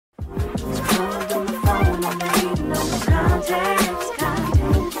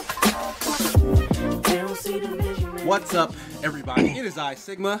What's up, everybody? It is I,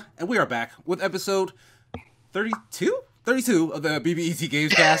 Sigma, and we are back with episode 32? 32 of the BBET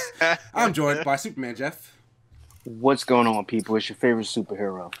GamesCast. I'm joined by Superman Jeff. What's going on, people? It's your favorite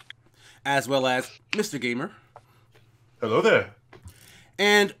superhero. As well as Mr. Gamer. Hello there.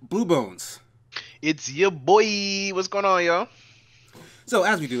 And Blue Bones. It's your boy. What's going on, y'all? So,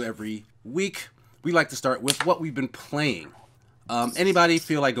 as we do every week, we like to start with what we've been playing. Anybody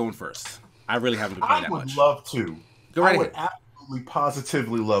feel like going first? I really haven't been playing that much. I would love to. Go right I would ahead. absolutely,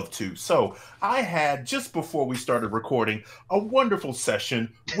 positively love to. So, I had, just before we started recording, a wonderful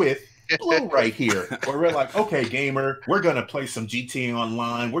session with Blue right here, where we're like, okay, gamer, we're going to play some GTA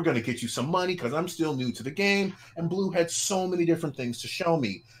Online. We're going to get you some money because I'm still new to the game. And Blue had so many different things to show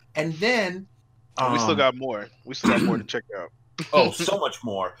me. And then... we still got more. We still got more to check out. Oh, so much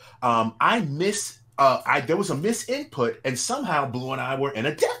more. There was a misinput, and somehow Blue and I were in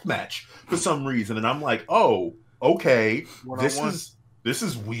a death match for some reason. And I'm like, oh, okay, this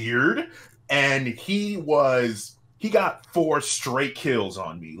is weird. And he got 4 straight kills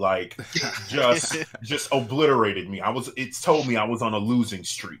on me, like just obliterated me. It's told me I was on a losing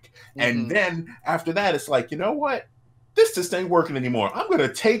streak. And then after that, it's like, you know what? This just ain't working anymore. I'm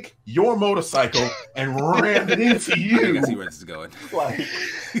gonna take your motorcycle and ram it into you. I can see where this is going. Like,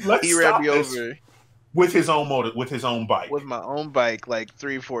 let's He stop ran me this over with his own bike. with my own bike like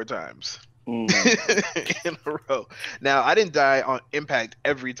 3-4 times in a row. Now I didn't die on impact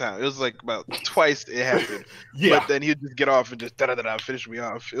every time. It was like about twice it happened. Yeah. But then he'd just get off and just finish me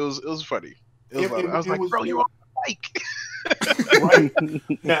off. It was funny. I was like, bro, you're on the bike. Right.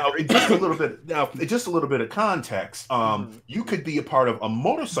 Now, just a little bit of context. You could be a part of a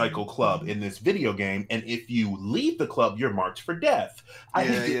motorcycle club in this video game, and if you leave the club, you're marked for death.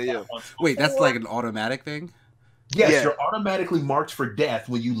 Yeah. Wait, that's like an automatic thing? Yes, Yeah. you're automatically marked for death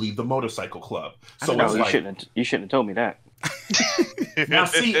when you leave the motorcycle club. So No, it's you shouldn't have told me that. Now,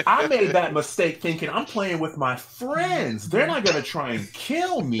 see, I made that mistake thinking I'm playing with my friends. They're not going to try and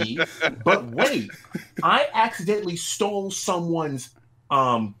kill me. But wait, I accidentally stole someone's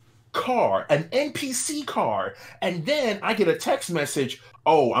car, an NPC car. And then I get a text message,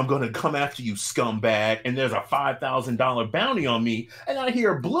 oh, I'm going to come after you, scumbag. And there's a $5,000 bounty on me. And I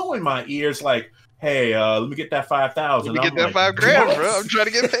hear Blue in my ears like, hey, let me get that 5,000. Let me get that $5,000, bro. I'm trying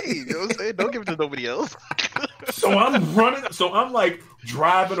to get paid. You know what I'm saying? Don't give it to nobody else. So I'm running. So I'm like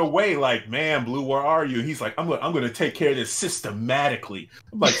driving away. Like, man, Blue, where are you? He's like, I'm going to take care of this systematically.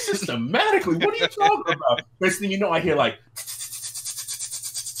 I'm like, systematically? What are you talking about? Next thing you know, I hear like,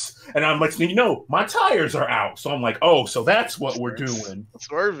 and I'm like, you know, my tires are out. So I'm like, oh, so that's what we're doing.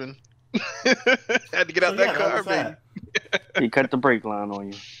 Swerving. Had to get out that car, baby. He cut the brake line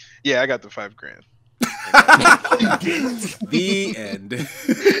on you. Yeah, I got the $5,000. The end.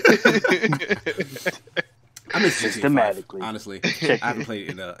 I'm in Systematically. honestly. I haven't played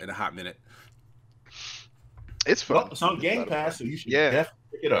it in a hot minute. It's fun. Well, it's on Game Pass, so you should definitely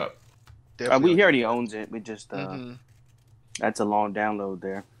pick it up. He already owns it. We just that's a long download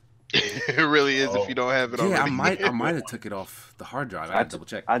there. It really is if you don't have it already. Yeah, I might have took it off the hard drive. I had to double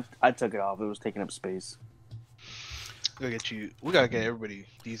check. I took it off. It was taking up space. We gotta get everybody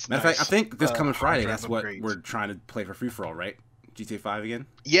these. Matter of fact, I think this coming Friday, hard that's drive what upgrades. we're trying to play for free for all, right? GTA 5 again?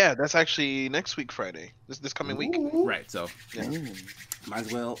 Yeah, that's actually next week Friday. This coming week. Right, so might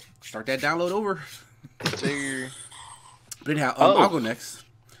as well start that download over. But anyhow, I'll go next.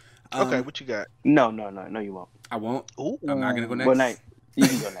 Okay, what you got? No, you won't. I won't. Ooh. I'm not gonna go next. Well, night. You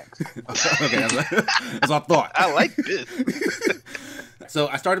can go next. Okay, that's what I thought. I like this. So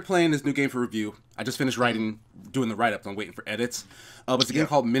I started playing this new game for review. I just finished doing the write-ups. I'm waiting for edits. But it's a game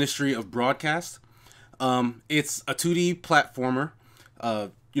called Ministry of Broadcast. It's a 2D platformer.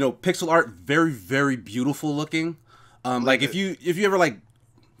 Pixel art, very, very beautiful looking. Like if you ever like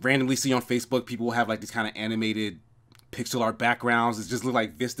randomly see on Facebook, people will have like these kind of animated pixel art backgrounds. It just look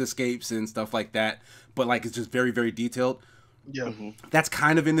like Vistascapes and stuff like that. But like it's just very, very detailed. Yeah. That's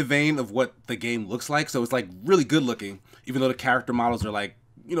kind of in the vein of what the game looks like. So it's like really good looking, even though the character models are like,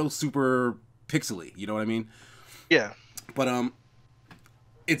 super pixely. You know what I mean? Yeah. But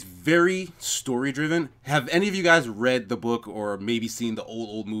it's very story driven. Have any of you guys read the book or maybe seen the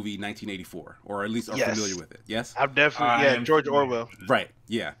old movie 1984, or at least are familiar with it? Yes. I'm definitely George Orwell. Right.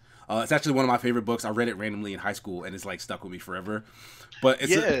 Yeah. It's actually one of my favorite books. I read it randomly in high school, and it's like stuck with me forever. But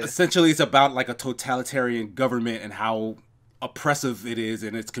it's essentially it's about like a totalitarian government and how oppressive it is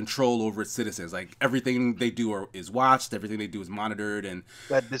and its control over its citizens. Like everything they do is watched, everything they do is monitored, and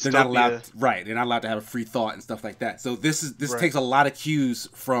they're not allowed. They're not allowed to have a free thought and stuff like that. So this takes a lot of cues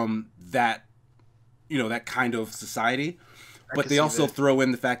from that, that kind of society. But they also throw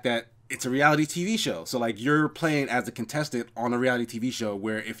in the fact that it's a reality TV show. So like you're playing as a contestant on a reality TV show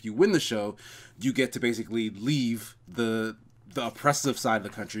where if you win the show, you get to basically leave the oppressive side of the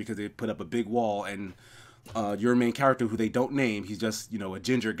country because they put up a big wall, and your main character, who they don't name, he's just a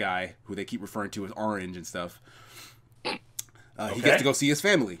ginger guy who they keep referring to as Orange and stuff. He gets to go see his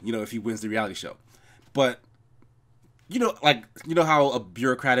family, if he wins the reality show. But how a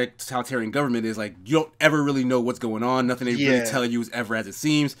bureaucratic totalitarian government is, like, you don't ever really know what's going on. Nothing they really tell you is ever as it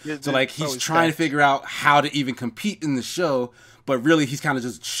seems. So like he's trying to figure out how to even compete in the show, but really he's kind of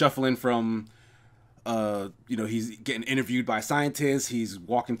just shuffling from he's getting interviewed by scientists, he's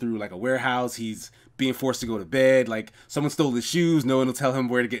walking through like a warehouse, he's being forced to go to bed, like someone stole his shoes, no one will tell him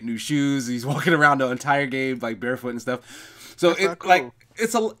where to get new shoes, he's walking around the entire game like barefoot and stuff. So it's cool. Like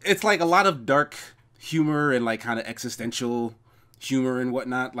it's like a lot of dark humor and like kind of existential humor and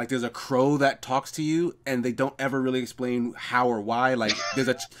whatnot. Like there's a crow that talks to you and they don't ever really explain how or why. Like there's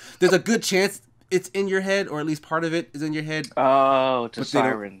a good chance it's in your head, or at least part of it is in your head. Oh, it's a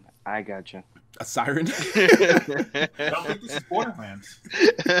siren. I gotcha. A siren? I don't think this is Borderlands.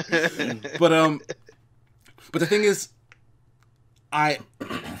 But the thing is,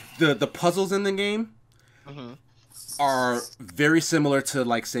 the puzzles in the game are very similar to,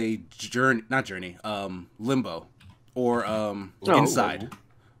 like, say, Limbo or Inside.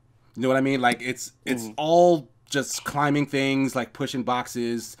 You know what I mean? Like it's all just climbing things, like pushing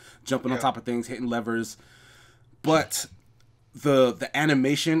boxes, jumping on top of things, hitting levers. But the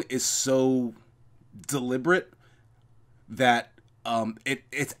animation is so deliberate that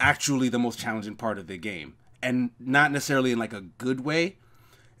it's actually the most challenging part of the game, and not necessarily in like a good way.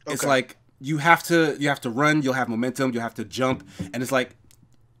 It's like you have to run, you'll have momentum, you'll have to jump, and it's like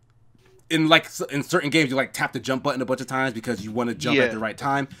in certain games you like tap the jump button a bunch of times because you want to jump at the right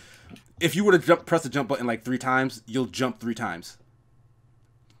time. If you were to press the jump button like 3 times, you'll jump 3 times.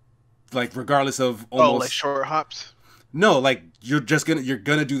 Like regardless of almost like short hops. No, like you're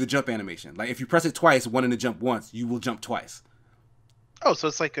gonna do the jump animation. Like if you press it twice, wanting to jump once, you will jump twice. Oh, so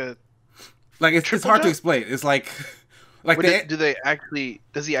it's like it's hard to explain. It's like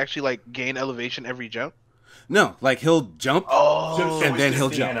does he actually like gain elevation every jump? No, like he'll jump and then he'll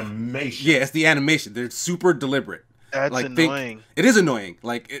jump. Animation. Yeah, it's the animation. They're super deliberate. That's like, annoying. It is annoying.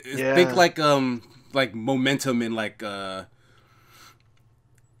 Like think like momentum in like an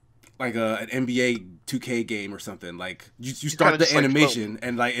NBA 2K game or something. Like you start the animation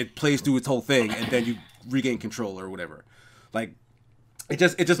and like it plays through its whole thing, and then you regain control or whatever. Like it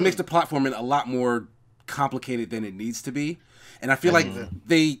just makes the platforming a lot more complicated than it needs to be. And I feel like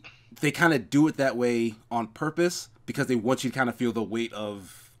they kind of do it that way on purpose because they want you to kind of feel the weight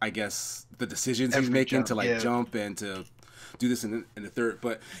of, I guess, the decisions he's making to like jump and to do this in the third.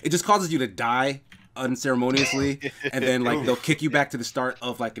 But it just causes you to die unceremoniously, and then like they'll kick you back to the start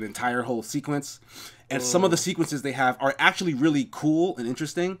of like an entire whole sequence. And some of the sequences they have are actually really cool and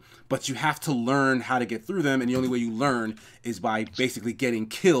interesting, but you have to learn how to get through them, and the only way you learn is by basically getting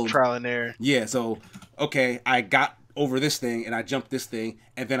killed. Trial and error. Yeah, so I got over this thing and I jumped this thing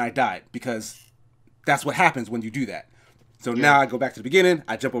and then I died, because that's what happens when you do that. So now I go back to the beginning,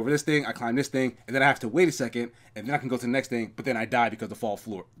 I jump over this thing, I climb this thing, and then I have to wait a second, and then I can go to the next thing, but then I die because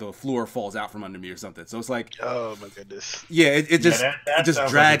the floor falls out from under me or something. So it's like, oh my goodness. Yeah, it just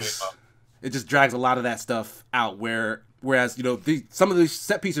drags a lot of that stuff out. Whereas some of the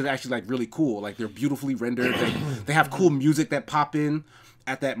set pieces are actually like really cool, like they're beautifully rendered. They have cool music that pop in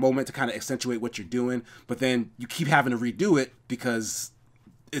at that moment to kind of accentuate what you're doing, but then you keep having to redo it because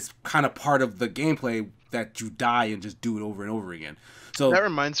it's kind of part of the gameplay that you die and just do it over and over again. So that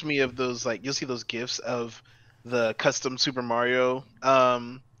reminds me of those, like, you'll see those GIFs of the custom Super Mario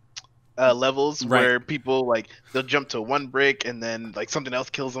levels where people like they'll jump to one brick and then like something else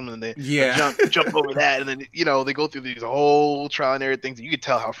kills them and they jump over that, and then they go through these whole trial and error things, and you can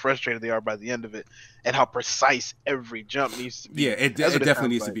tell how frustrated they are by the end of it and how precise every jump needs to be. Yeah, it definitely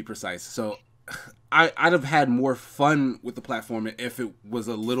needs to be precise. So I'd have had more fun with the platform if it was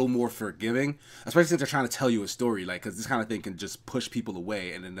a little more forgiving, especially since they're trying to tell you a story, like, because this kind of thing can just push people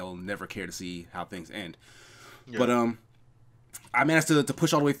away and then they'll never care to see how things end. But I managed to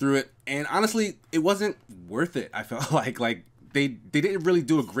push all the way through it, and honestly, it wasn't worth it. I felt like they didn't really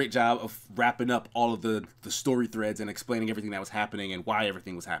do a great job of wrapping up all of the story threads and explaining everything that was happening and why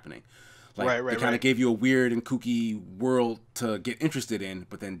everything was happening. Like they kind of gave you a weird and kooky world to get interested in,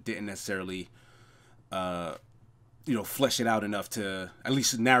 but then didn't necessarily flesh it out enough to, at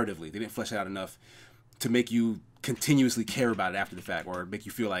least narratively, they didn't flesh it out enough to make you continuously care about it after the fact, or make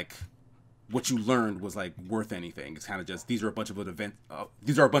you feel like what you learned was like worth anything. It's kind of just these are a bunch of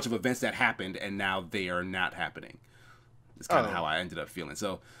events that happened and now they are not happening. It's kind of how I ended up feeling.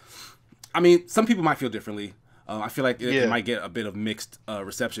 So, I mean, some people might feel differently. I feel like it might get a bit of mixed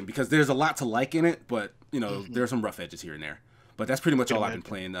reception because there's a lot to like in it, but you know there are some rough edges here and there. But that's pretty much all I've been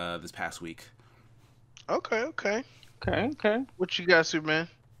playing this past week. Okay. What you got, Superman?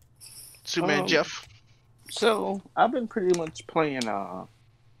 Superman Jeff. So I've been pretty much playing a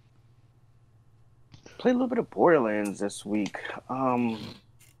little bit of Borderlands this week.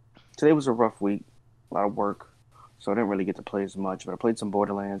 Today was a rough week, a lot of work, so I didn't really get to play as much. But I played some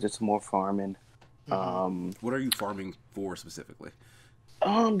Borderlands, did some more farming. What are you farming for specifically?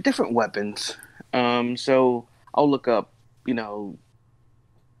 Different weapons. So I'll look up, you know,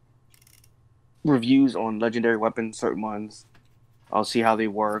 reviews on legendary weapons, certain ones. I'll see how they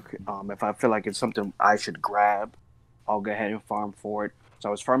work. If I feel like it's something I should grab, I'll go ahead and farm for it. So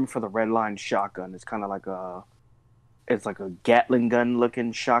I was farming for the Redline shotgun. It's kind of like a Gatling gun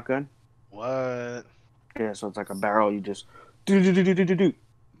looking shotgun. What? Yeah, so it's like a barrel. You just do.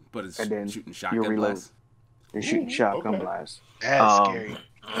 But it's and then shooting shotgun blasts. You're shooting shotgun blasts. That's scary.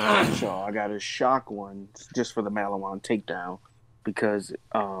 So I got a shock one just for the Malawan takedown because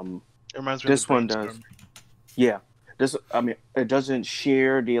It reminds me this of the one does. Yeah. It doesn't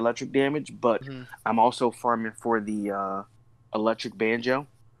share the electric damage, but I'm also farming for the electric banjo,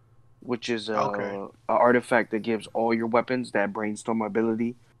 which is a artifact that gives all your weapons that brainstorm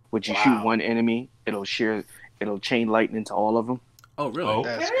ability. Which you shoot one enemy, it'll chain lightning to all of them. Oh, really?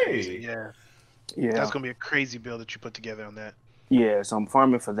 Okay. That's crazy. Yeah. That's gonna be a crazy build that you put together on that. Yeah, so I'm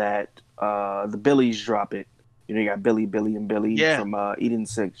farming for that. The Billies drop it. You know, you got Billy, and Billy from Eden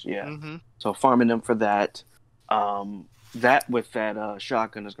 6. Yeah. Mm-hmm. So farming them for that. That with that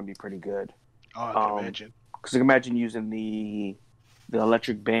shotgun is gonna be pretty good. Oh, I can imagine. Because I can imagine using the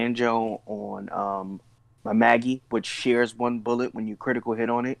electric banjo on my Maggie, which shares one bullet when you critical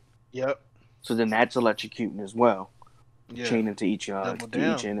hit on it. Yep. So then that's electrocuting as well. Yeah. Chain into each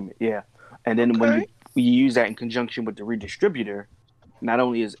enemy. Yeah. And then when you use that in conjunction with the redistributor, not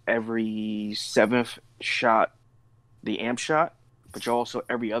only is every 7th shot the amp shot, but also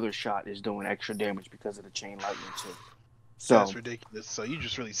every other shot is doing extra damage because of the chain lightning too. So that's ridiculous. So you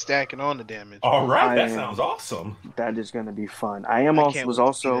just really stacking on the damage. All right, that sounds awesome. That is going to be fun.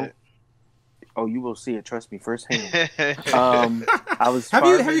 Oh, you will see it. Trust me, firsthand. I was. Have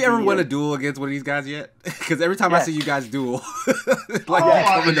you ever won a duel against one of these guys yet? Because every time I see you guys duel, I'm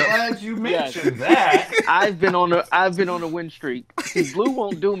glad you mentioned that. I've been on a win streak. See, Blue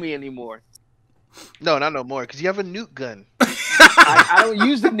won't do me anymore. No, not no more. Because you have a nuke gun. I don't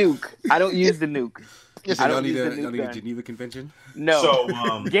use the nuke. Yes, I don't need a Geneva Convention. No. So,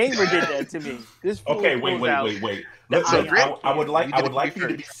 Gamer did that to me. Okay, wait. I would like you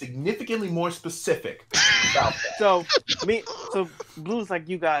to be significantly more specific about that. So Blue's like,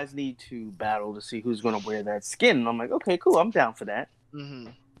 you guys need to battle to see who's gonna wear that skin. And I'm like, okay, cool, I'm down for that.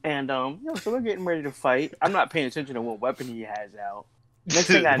 Mm-hmm. And so we're getting ready to fight. I'm not paying attention to what weapon he has out. Next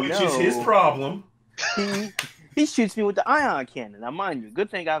thing I know, which is his problem. He shoots me with the ion cannon. Now, mind you, good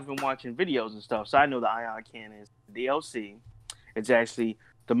thing I've been watching videos and stuff, so I know the ion cannon is DLC. It's actually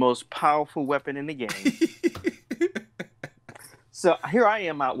the most powerful weapon in the game. So here I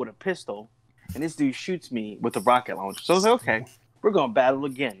am out with a pistol, and this dude shoots me with a rocket launcher. So I was like, okay, we're going to battle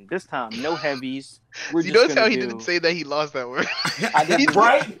again. This time, no heavies. You notice how he didn't say that he lost that word?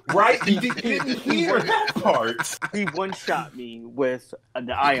 Right. He didn't hear that part. He one-shot me with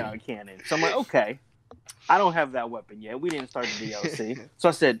the ion cannon. So I'm like, okay. I don't have that weapon yet. We didn't start the DLC. So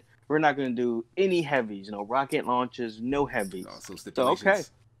I said, we're not going to do any heavies. No rocket launches, no heavies. So, okay.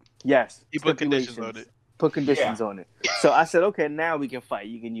 Yes. He put conditions on it. Put conditions on it. So I said, okay, now we can fight.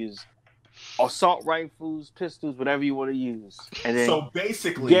 You can use assault rifles, pistols, whatever you want to use. And then so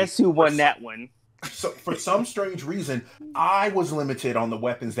basically, guess who won that one? So for some strange reason, I was limited on the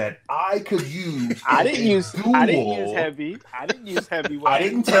weapons that I could use. I didn't use heavy. I didn't use heavy weapons. I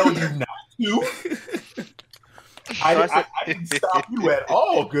didn't tell you not to. I didn't stop you at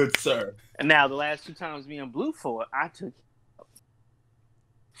all, good sir. And now the last 2 times me and Blue fought, I took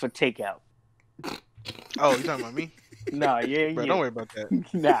for takeout. Oh, you talking about me? No, yeah. Bro, don't worry about that.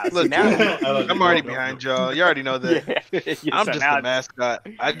 Nah, look, I'm already behind y'all. You already know that. Yeah, I'm just the mascot.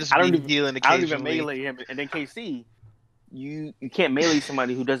 I just be healing occasionally. I don't even melee him. And then KC, you can't melee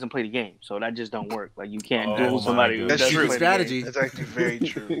somebody who doesn't play the game, so that just don't work. Like you can't duel somebody who doesn't play strategy. The game. That's actually very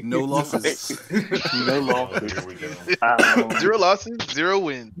true. No losses. No losses. Here we go. 0 losses, 0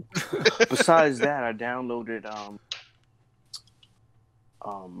 wins. Besides that, I downloaded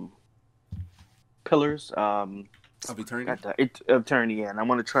Pillars. Of Eternity? Eternity, yeah, and I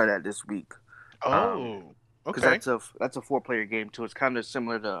want to try that this week. Oh, Because okay. that's a 4-player game too. It's kind of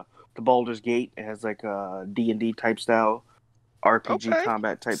similar to Baldur's Gate. It has like a D&D type style RPG Okay.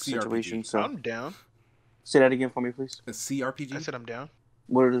 combat type CRPG. situation. So I'm down. say that again for me, please. A CRPG? I said I'm down.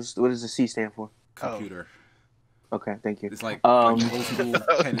 What does the C stand for? Computer. Okay, thank you. It's like old school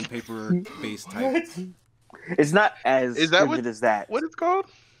pen and paper based type. It's not as Is that stringent as that. what it's called?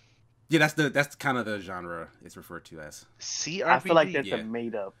 Yeah, that's kind of the genre it's referred to as. CRPG. I feel like that's Yeah. a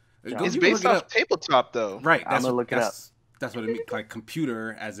made up. Go- It's you can based look it off up. tabletop though. Right. I'm gonna look it up. That's what it means. Like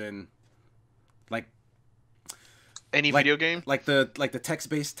computer, as in, like Any Like- video game? like the text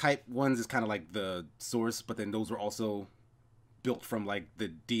based type ones is kind of like the source, but then those were also built from like the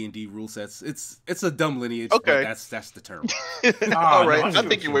D&D rule sets. It's a dumb lineage. Okay. But that's the term. All right, I I see what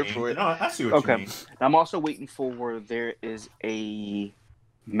think you you wait mean. for it. No, I see what you Okay. mean. I'm also waiting for where there is a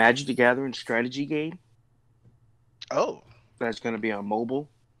Magic the Gathering strategy game Oh, that's going to be on mobile.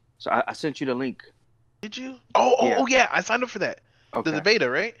 So I sent you the link. did you? Yeah. Oh yeah, I signed up for that. Okay. The beta,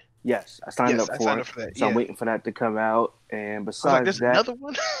 right? Yes, I signed Yes, up I for signed it. up for that, So I'm yeah. waiting for that to come out. And I was like, besides there's that, another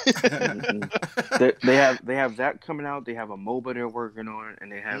one. they have that coming out. They have a MOBA they're working on,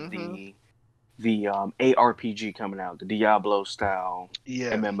 and they have Mhm. the ARPG coming out, the Diablo style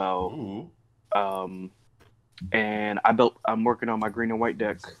Yeah. MMO. Ooh. And I'm working on my green and white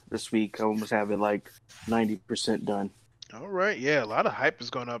deck this week. I almost have it like 90% done. All right. Yeah, a lot of hype is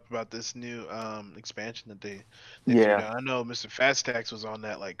going up about this new expansion that they Yeah. figured out. I know Mr. Fastax was on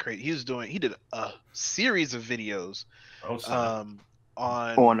that like crazy. He did a series of videos Oh, so.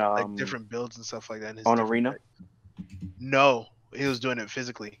 On like different builds and stuff like that. And his on different Arena. decks. No, he was doing it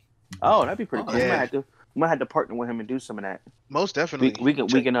physically. Oh, that'd be pretty cool. Yeah. We might have to partner with him and do some of that. Most definitely. We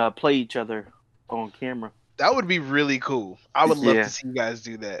can play each other on camera. That would be really cool. I would love Yeah. to see you guys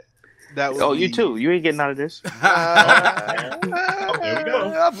do that. That would Oh, be... you too. You ain't getting out of this. There we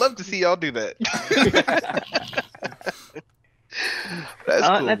go. I'd love to see y'all do that. That's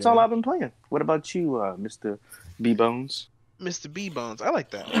cool. That's man. all I've been playing. What about you, Mr. B Bones? Mr. B Bones. I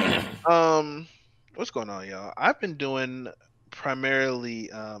like that. What's going on, y'all? I've been doing primarily.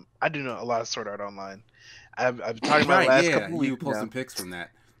 I do know a lot of Sword Art Online. I've been talking about Right, last yeah, couple you weeks. post now. some pics from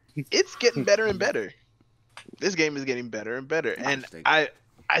that. It's getting better and better. This game is getting better and better, and Interesting. I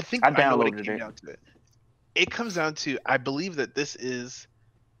think I I know what it downloaded came it. down to. It comes down to I believe that this is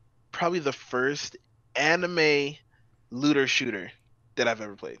probably the first anime looter shooter that I've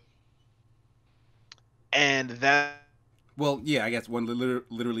ever played, and that Well, yeah, I guess one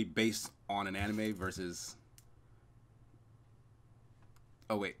literally based on an anime versus.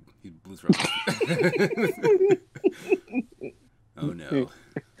 Oh wait, he blew throat. Oh no.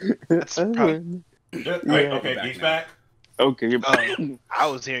 that's probably. Wait, okay, Back he's now. back. Okay, you're I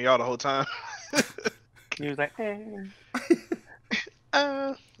was hearing y'all the whole time. he was like, hey.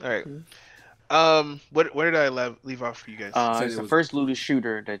 All right. Where did I leave off for you guys? Said It's it the was- first looter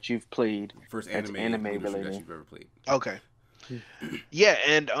shooter that you've played. First That's anime anime looter shooter that related. you've ever played. Okay. Yeah,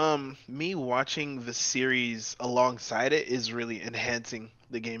 and me watching the series alongside it is really enhancing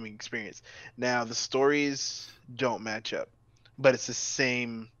the gaming experience. Now the stories don't match up, but it's the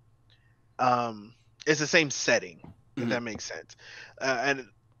same setting, if Mhm. that makes sense. And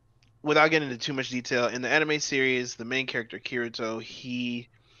without getting into too much detail, in the anime series, the main character Kirito, he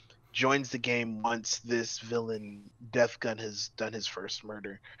joins the game once this villain Death Gun has done his first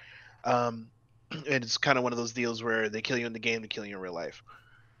murder. And it's kind of one of those deals where they kill you in the game, they kill you in real life.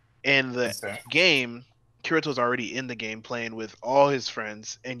 In the Okay. game, Kirito's already in the game playing with all his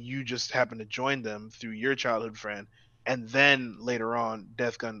friends, and you just happen to join them through your childhood friend. And then later on,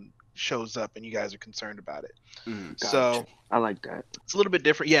 Death Gun shows up, and you guys are concerned about it. Mhm. So I like that. it's a little bit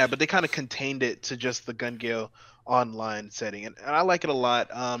different, yeah, but they kind of contained it to just the Gun Gale online setting, and I like it a lot.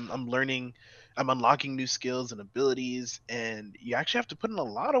 I'm unlocking new skills and abilities, and you actually have to put in a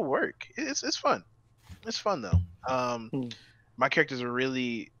lot of work. It's fun. It's fun though. My characters are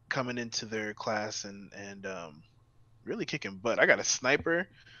really coming into their class and really kicking butt. I got a sniper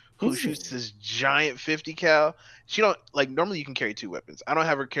who shoots this giant 50 cal. She don't like normally you can carry 2 weapons. I don't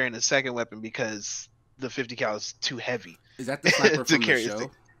have her carrying a second weapon because the 50 cal is too heavy. Is that the sniper To from the carry a show?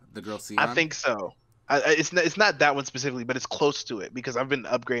 stick. The girl Sion? I think so. It's not that one specifically, but it's close to it because I've been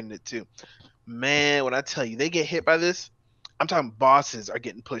upgrading it too. Man, when I tell you they get hit by this, I'm talking bosses are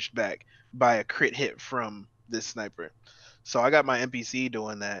getting pushed back by a crit hit from this sniper. So I got my NPC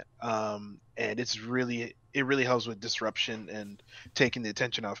doing that, and it really helps with disruption and taking the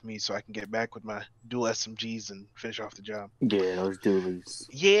attention off me, so I can get back with my dual SMGs and finish off the job. Yeah, those dualies.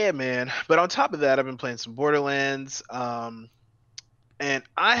 Yeah, man. But on top of that, I've been playing some Borderlands. And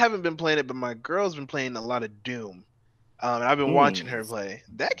I haven't been playing it, but my girl's been playing a lot of Doom. And I've been watching her play.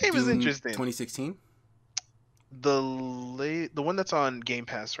 That game is interesting. 2016. The one that's on Game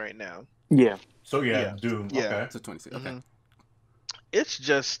Pass right now. Yeah. So yeah, Doom. Yeah. Okay. It's a 20. Okay. It's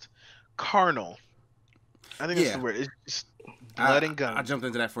just carnal. I think that's the word. It's just blood and guns. I jumped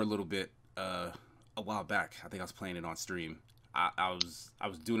into that for a little bit a while back. I think I was playing it on stream. I was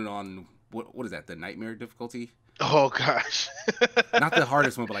doing it on what is that? The nightmare difficulty? Oh gosh. Not the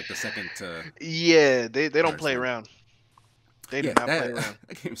hardest one, but like the second. Yeah, they don't play around. They do not play around.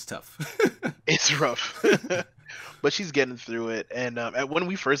 That game's tough. It's rough. But she's getting through it. And when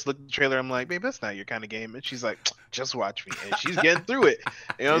we first looked at the trailer, I'm like, babe, that's not your kind of game. And she's like, just watch me. And she's getting through it.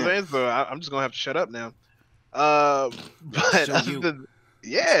 You know what I'm saying? So I'm just going to have to shut up now. But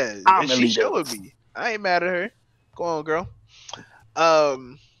and she showed me. I ain't mad at her. Go on, girl.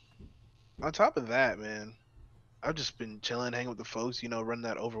 On top of that, man, I've just been chilling, hanging with the folks, running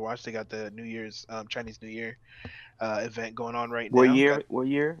that Overwatch. They got the New Year's, Chinese New Year event going on right now. What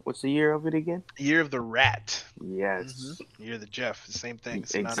year? What's the year of it again? Year of the Rat. Yes. Year of the Jeff. The same thing.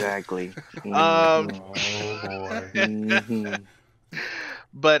 Exactly. Oh boy.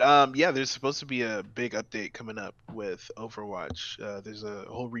 But yeah, there's supposed to be a big update coming up with Overwatch. There's a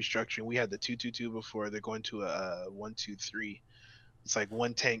whole restructuring. We had the 2-2-2 before. They're going to a 1-2-3. It's like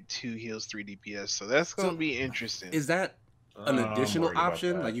 1 tank, 2 heals, 3 DPS. So that's going to be interesting. Is that an additional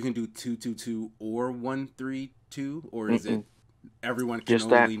option? Like you can do 2-2-2 or 1-3-2, or is it everyone can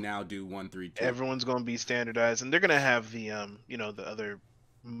only now do 1-3-2? Everyone's going to be standardized, and they're going to have the the other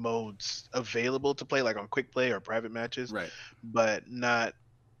modes available to play, like on quick play or private matches, right? But not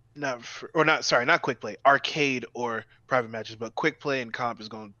quick play, arcade or private matches. But quick play and comp is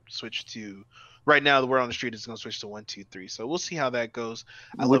going to switch to. Right now, the word on the street is going to switch to 1-2-3. So we'll see how that goes.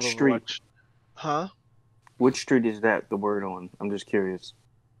 Which street? Huh? Which street is that the word on? I'm just curious.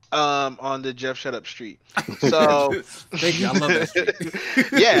 On the Jeff Shut Up street. So thank you. I love that street.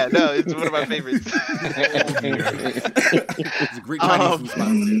 Yeah, no, it's one of my favorites. It's a great Chinese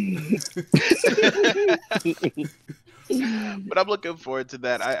food spot. But I'm looking forward to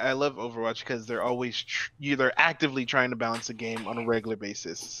that. I love Overwatch because they're always they're actively trying to balance the game on a regular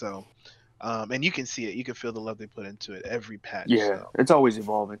basis. So, and you can see it. You can feel the love they put into it every patch. Yeah, so. It's always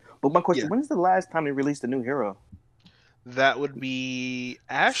evolving. But my question: When is the last time they released a new hero? That would be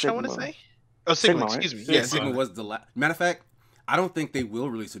Ash, Sigma. I want to say. Oh, Sigma, excuse me. Yeah, Sigma was the last. Matter of fact, I don't think they will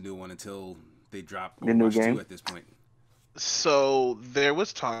release a new one until they drop the new game 2 at this point. So there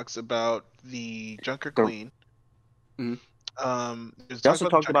was talks about the Junker Queen. Mm-hmm. They also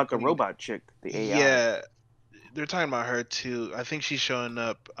talked about the robot chick, the AI. Yeah, they're talking about her too. I think she's showing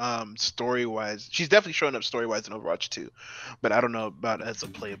up story wise. She's definitely showing up story wise in Overwatch 2, but I don't know about as a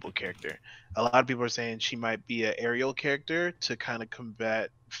playable character. A lot of people are saying she might be an aerial character to kind of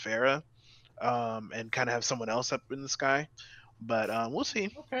combat Pharah, and kind of have someone else up in the sky. But we'll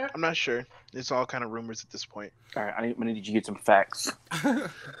see. Okay. I'm not sure. It's all kind of rumors at this point. All right, I need you to get some facts.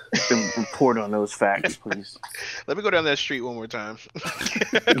 Report on those facts, please. Let me go down that street one more time.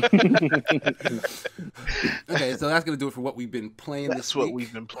 Okay, so that's going to do it for what we've been playing this week. That's what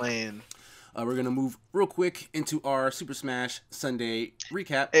we've been playing. We're going to move real quick into our Super Smash Sunday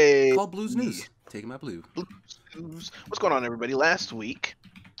recap called Blues News. Taking my blue. Blues. What's going on, everybody? Last week,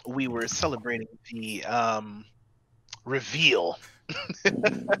 we were celebrating the reveal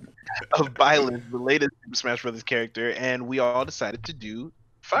of Byleth, the latest Super Smash Brothers character, and we all decided to do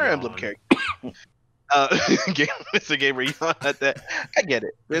Fire Emblem character. Mr. Gamer, you know that. I get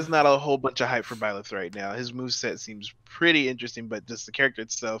it. There's not a whole bunch of hype for Byleth right now. His moveset seems pretty interesting, but just the character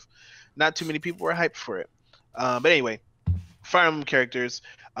itself, not too many people were hyped for it. But anyway, Fire Emblem characters.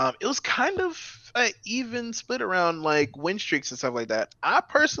 It was kind of an even split around like win streaks and stuff like that. I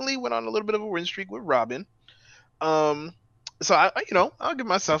personally went on a little bit of a win streak with Robin. So I'll give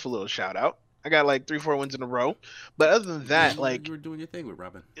myself a little shout out. I got like 3-4 wins in a row. But other than that, like you were doing your thing with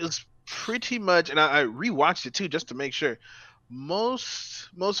Robin. It was pretty much, and I rewatched it too just to make sure. Most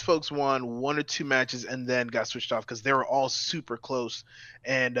folks won 1 or 2 matches and then got switched off because they were all super close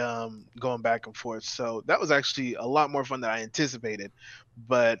and going back and forth. So that was actually a lot more fun than I anticipated.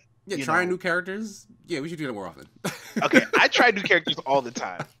 But yeah, trying new characters. Yeah, we should do that more often. Okay, I try new characters all the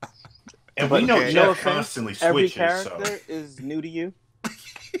time. And we know Jeff offense, constantly every switches. character is new to you.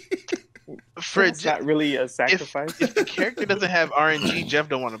 For it's not really a sacrifice. If the character doesn't have RNG, Jeff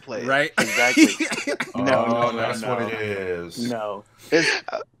don't want to play it. Right? Exactly. No, that's what it is. No. The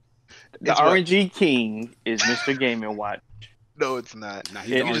RNG king is Mr. Game & Watch. No, it's not. Nah,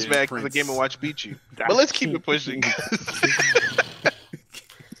 you're just mad because the Game & Watch beat you. But let's keep it pushing.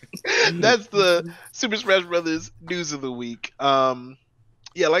 That's the Super Smash Brothers news of the week.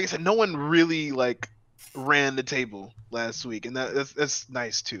 Yeah, like I said, no one really like ran the table last week, and that's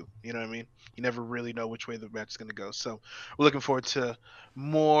nice too. You know what I mean? You never really know which way the match is going to go. So we're looking forward to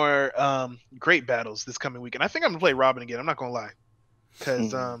more great battles this coming week. And I think I'm gonna play Robin again. I'm not gonna lie,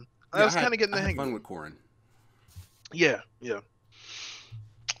 because I was kind of getting the hang of it. Fun with Corrin. Yeah.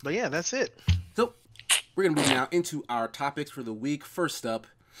 But yeah, that's it. So we're gonna move now into our topics for the week. First up,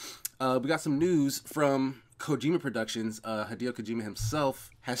 we got some news from Kojima Productions. Hideo Kojima himself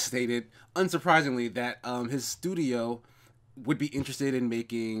has stated, unsurprisingly, that his studio would be interested in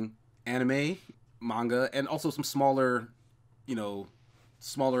making anime, manga, and also some smaller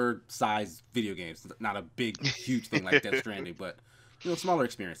size video games. Not a big, huge thing like Death Stranding, but smaller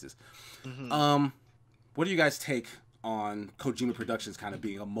experiences. Mm-hmm. What do you guys take on Kojima Productions kind of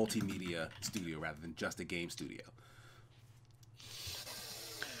being a multimedia studio rather than just a game studio?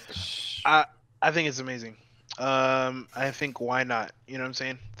 I think it's amazing. I think why not? You know what I'm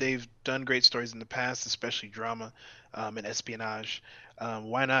saying? They've done great stories in the past, especially drama and espionage.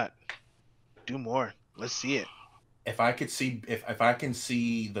 Why not do more? Let's see it. If I could see, if I can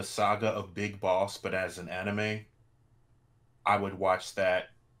see the saga of Big Boss, but as an anime, I would watch that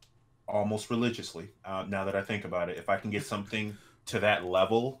almost religiously. Now that I think about it, if I can get something to that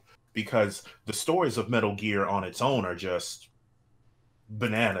level, because the stories of Metal Gear on its own are just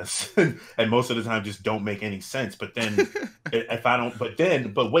bananas, and most of the time just don't make any sense. But then, if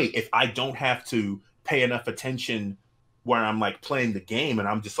I don't have to pay enough attention where I'm like playing the game and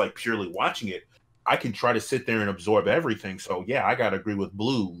I'm just like purely watching it, I can try to sit there and absorb everything. So yeah, I gotta agree with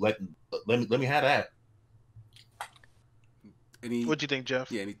Blue. Let me have that. What do you think,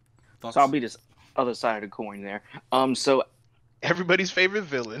 Jeff? Yeah. Any thoughts? So I'll be this other side of the coin there. So everybody's favorite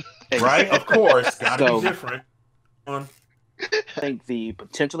villain, right? Of course, gotta be different. I think the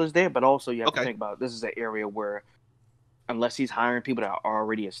potential is there, but also you have to think about this is an area where, unless he's hiring people that are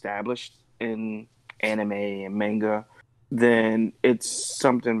already established in anime and manga, then it's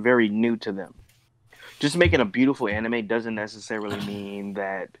something very new to them. Just making a beautiful anime doesn't necessarily mean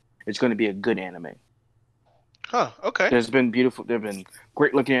that it's going to be a good anime. Huh, okay. There's been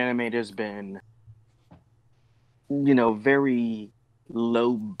great looking anime. There's been, very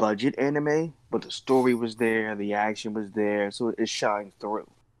low budget anime, but the story was there, the action was there, so it shines through.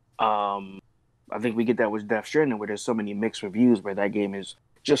 I think we get that with Death Stranding, where there's so many mixed reviews, where that game is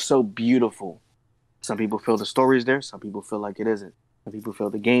just so beautiful. Some people feel the story is there, some people feel like it isn't. Some people feel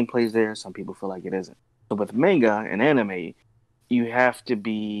the gameplay is there, some people feel like it isn't. So with manga and anime, you have to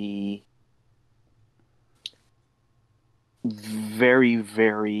be very,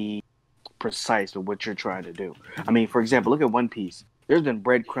 very precise with what you're trying to do. I mean, for example, look at One Piece. There's been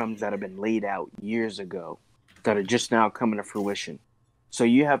breadcrumbs that have been laid out years ago that are just now coming to fruition. So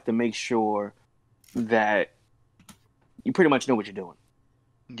you have to make sure that you pretty much know what you're doing.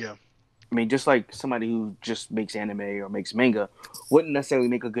 Yeah. I mean, just like somebody who just makes anime or makes manga wouldn't necessarily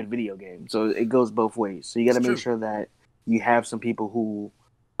make a good video game. So it goes both ways. So you got to make sure that you have some people who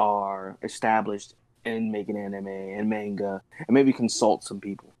are established in making anime and manga, and maybe consult some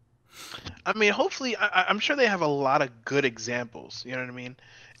people. I mean, hopefully, I'm sure they have a lot of good examples. You know what I mean?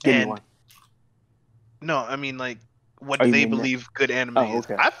 Give me one. No, I mean, like, what they believe good anime is.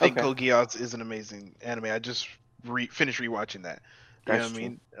 Okay. I think Code Geass is an amazing anime. I just finished rewatching that. You know what I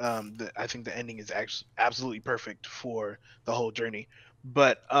mean? I think the ending is absolutely perfect for the whole journey.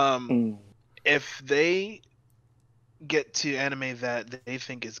 But if they get to anime that they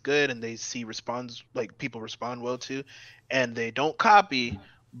think is good and they see people respond well to, and they don't copy,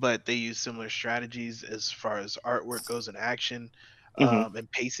 but they use similar strategies as far as artwork goes and action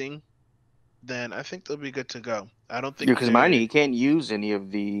and pacing, then I think they'll be good to go. I don't think because you can't use any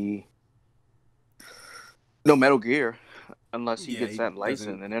of the Metal Gear unless he gets that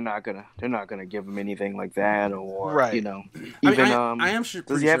license, and they're not gonna give him anything like that, or even I am sure.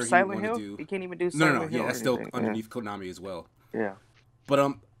 Does he have Silent Hill? He can't even do Silent Hill. Yeah, that's still underneath Konami as well. Yeah,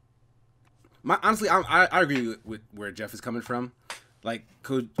 but honestly, I agree with where Jeff is coming from. Like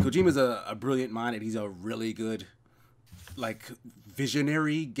Kojima's a brilliant mind, and he's a really good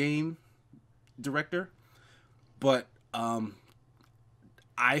visionary game director. But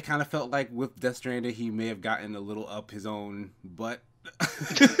I kind of felt like with Death Stranding, he may have gotten a little up his own butt.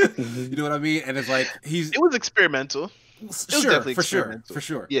 You know what I mean? And it's like it was experimental. For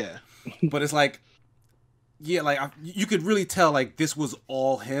sure. Yeah, but it's like, you could really tell this was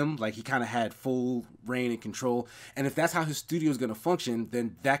all him. Like he kind of had full reign and control. And if that's how his studio is going to function,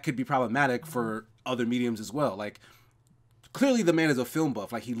 then that could be problematic for other mediums as well. Like clearly, the man is a film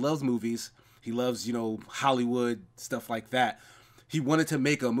buff. Like he loves movies. He loves Hollywood stuff like that. he wanted to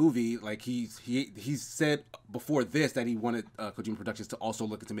make a movie. Like he's said before this that he wanted Kojima Productions to also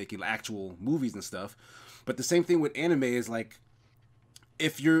look into making actual movies and stuff. But the same thing with anime is like,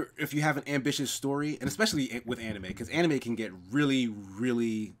 if you have an ambitious story, and especially with anime, because anime can get really,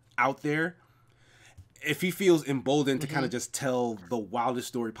 really out there. If he feels emboldened to kind of just tell the wildest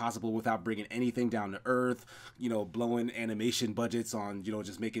story possible without bringing anything down to earth, you know, blowing animation budgets on, you know,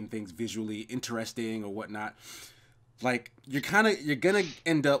 just making things visually interesting or whatnot, like you're gonna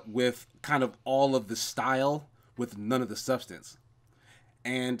end up with kind of all of the style with none of the substance.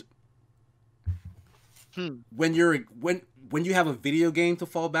 And when you have a video game to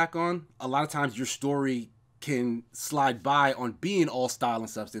fall back on, a lot of times your story can slide by on being all style and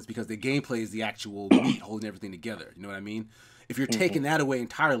substance because the gameplay is the actual meat holding everything together. You know what I mean? If you're taking that away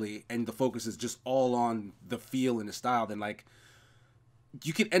entirely and the focus is just all on the feel and the style, then like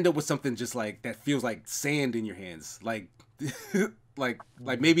you could end up with something just like that feels like sand in your hands. Like like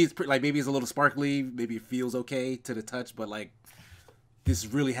maybe it's maybe it's a little sparkly, maybe it feels okay to the touch, but like this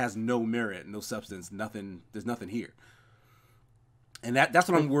really has no merit, no substance, nothing. There's nothing here. And that's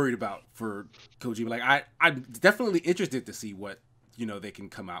what I'm worried about for Kojima. Like I'm definitely interested to see what, you know, they can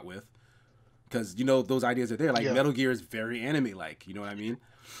come out with, because, you know, those ideas are there. Like Metal Gear is very anime like, you know what I mean?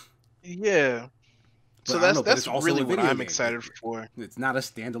 Yeah. But so that's really what I'm excited for. It's not a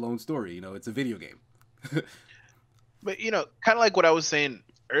standalone story, you know, it's a video game. But, you know, kind of like what I was saying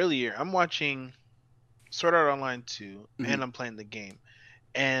earlier, I'm watching Sword Art Online 2 and I'm playing the game.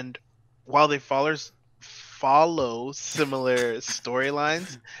 And while they follow similar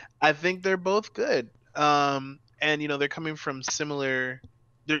storylines, I think they're both good. And you know, they're coming from similar,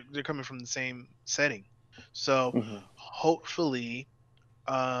 they're coming from the same setting. So hopefully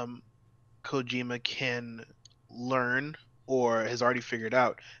Kojima can learn, or has already figured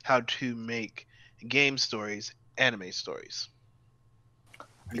out, how to make game stories anime stories.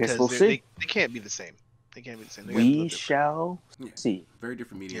 Guess we'll see. They can't be the same. They can't be the same. We shall see. Very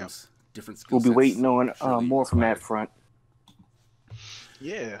different mediums. Different skill we'll be sets. waiting on more from that front.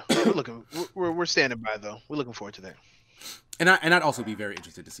 Yeah, we're standing by though. We're looking forward to that. And I'd also be very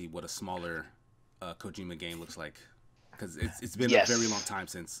interested to see what a smaller Kojima game looks like, because it's been a very long time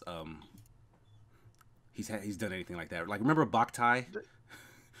since he's done anything like that. Like, remember Boktai?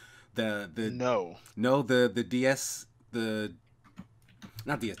 The DS,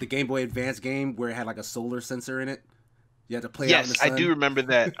 not DS, the Game Boy Advance game where it had like a solar sensor in it. You had to play out in the sun. I do remember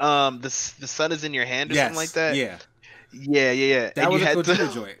that. The sun is in your hand or something like that. Yeah. That was a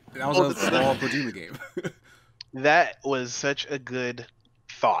Kojima joint. That was a small Kojima game. That was such a good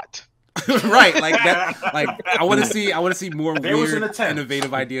thought. Right, like that. Like I want to see more weird,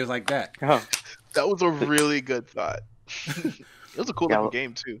 innovative ideas like that. Oh. That was a really good thought. It was a cool looking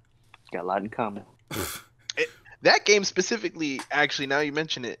game too. Got a lot in common. That game specifically, actually, now you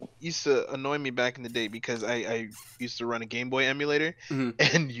mention it, used to annoy me back in the day because I used to run a Game Boy emulator,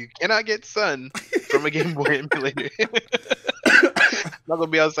 and you cannot get Sun from a Game Boy emulator. I'm not gonna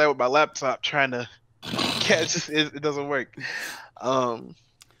be outside with my laptop trying to catch it. It doesn't work. So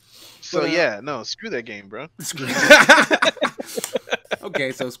screw that game, bro.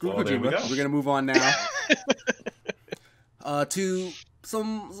 Okay, so screw Kojima. We're gonna move on now to a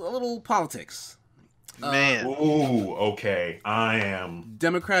little politics. Man. Ooh, okay. I am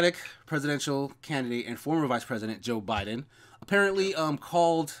Democratic presidential candidate and former Vice President Joe Biden apparently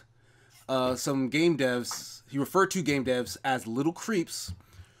called some game devs. He referred to game devs as little creeps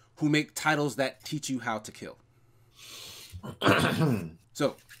who make titles that teach you how to kill.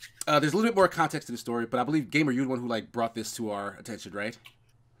 So there's a little bit more context to the story, but I believe, Gamer, you're the one who brought this to our attention, right?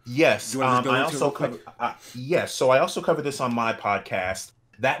 Yes. So I also covered this on my podcast.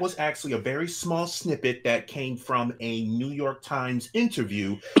 That was actually a very small snippet that came from a New York Times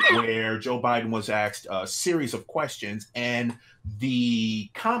interview where Joe Biden was asked a series of questions, and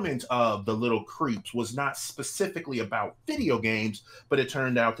the comment of the little creeps was not specifically about video games, but it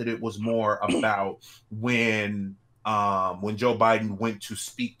turned out that it was more about when Joe Biden went to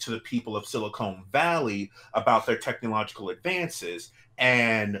speak to the people of Silicon Valley about their technological advances,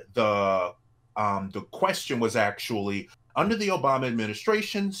 and the question was actually, under the Obama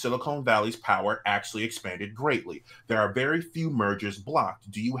administration, Silicon Valley's power actually expanded greatly. There are very few mergers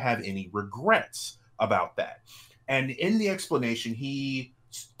blocked. Do you have any regrets about that? And in the explanation, he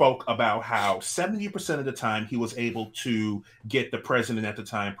spoke about how 70% of the time he was able to get the president at the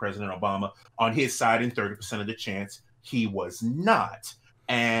time, President Obama, on his side, and 30% of the chance he was not.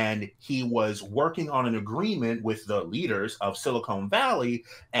 and he was working on an agreement with the leaders of Silicon Valley.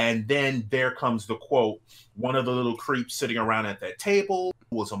 And then there comes the quote, one of the little creeps sitting around at that table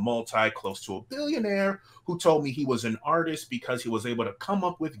was a close to a billionaire who told me he was an artist because he was able to come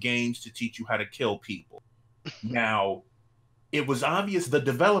up with games to teach you how to kill people. Now, it was obvious the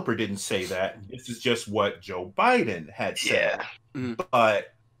developer didn't say that. This is just what Joe Biden had said. Yeah.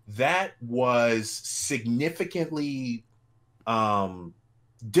 But that was significantly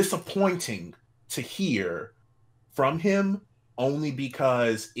disappointing to hear from him, only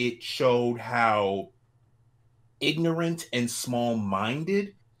because it showed how ignorant and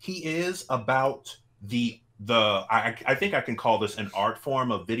small-minded he is about I think I can call this an art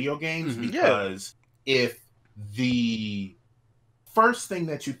form of video games, because if the first thing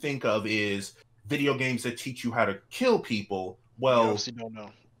that you think of is video games that teach you how to kill people, well, you obviously don't know.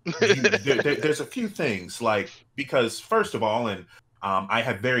 There's a few things, like, because first of all, and I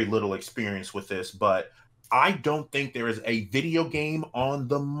have very little experience with this, but I don't think there is a video game on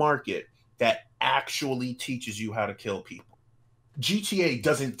the market that actually teaches you how to kill people. GTA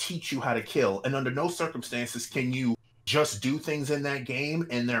doesn't teach you how to kill, and under no circumstances can you just do things in that game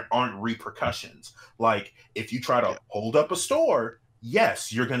and there aren't repercussions. Like, if you try to hold up a store,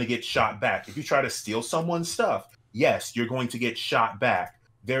 yes, you're going to get shot back. If you try to steal someone's stuff, yes, you're going to get shot back.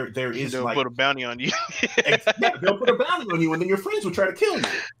 There is they'll like put a bounty on you. they'll put a bounty on you, and then your friends will try to kill you.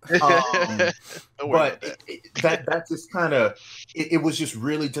 But that just kind of it was just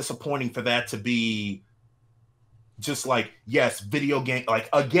really disappointing for that to be just like, yes, video game, like,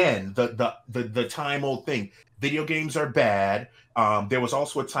 again, the time old thing. Video games are bad. There was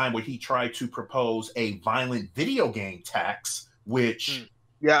also a time where he tried to propose a violent video game tax, which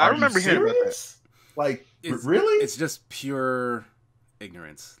I remember hearing about that. Like, really? It's just pure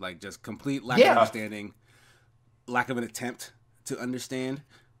ignorance, like just complete lack of understanding, lack of an attempt to understand.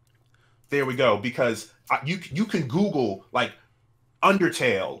 There we go. Because you can Google like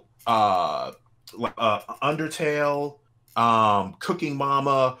Undertale, Cooking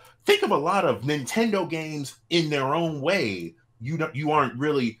Mama. Think of a lot of Nintendo games in their own way. You aren't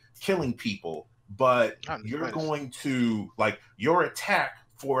really killing people, but you're going to, like, your attack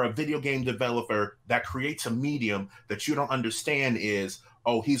for a video game developer that creates a medium that you don't understand is,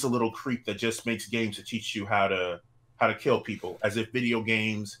 oh, he's a little creep that just makes games to teach you how to kill people, as if video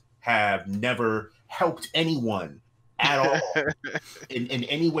games have never helped anyone at all in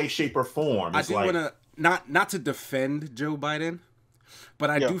any way, shape, or form. I do want to not to defend Joe Biden,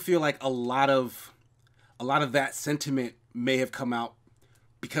 but I do feel like a lot of that sentiment may have come out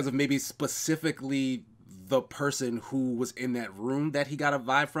because of maybe specifically the person who was in that room that he got a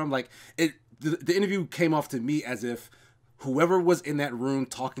vibe from. Like, the interview came off to me as if whoever was in that room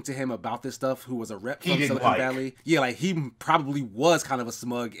talking to him about this stuff, who was a rep from Silicon Valley, like, he probably was kind of a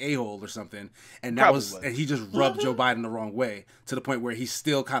smug a-hole or something, and and he just rubbed Joe Biden the wrong way to the point where he's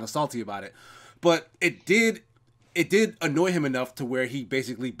still kind of salty about it. But it did annoy him enough to where he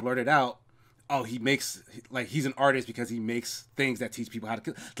basically blurted out, oh, he's an artist because he makes things that teach people how to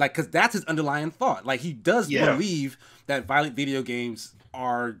kill. Like, because that's his underlying thought. Like, he does believe that violent video games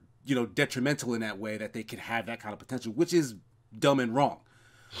are, detrimental in that way, that they can have that kind of potential, which is dumb and wrong.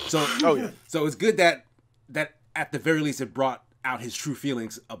 So, so it's good that at the very least it brought out his true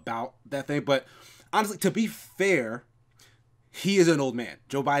feelings about that thing. But honestly, to be fair, he is an old man.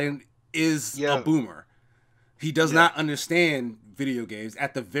 Joe Biden is a boomer. He does not understand video games.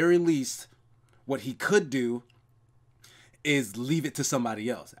 At the very least, what he could do is leave it to somebody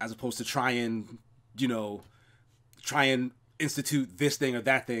else, as opposed to try and institute this thing or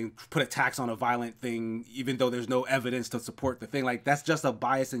that thing, put a tax on a violent thing, even though there's no evidence to support the thing. Like, that's just a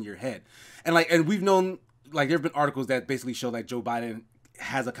bias in your head. And we've known, like, there have been articles that basically show that Joe Biden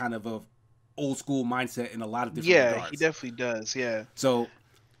has a kind of a old school mindset in a lot of different regards. Yeah, he definitely does. Yeah. So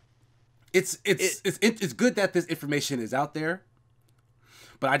it's good that this information is out there,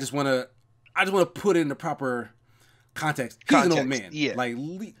 but I just want to put it in the proper context. He's an old man. Yeah.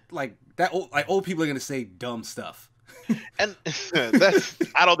 Like that old people are going to say dumb stuff. And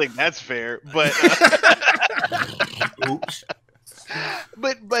I don't think that's fair, but oops.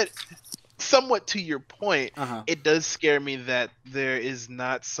 But somewhat to your point, it does scare me that there is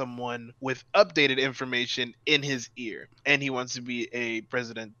not someone with updated information in his ear, and he wants to be a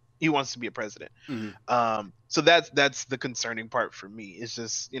president. He wants to be a president. So that's the concerning part for me. It's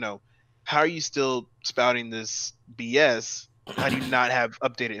just, how are you still spouting this BS? How do you not have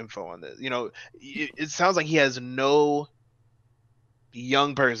updated info on this? It sounds like he has no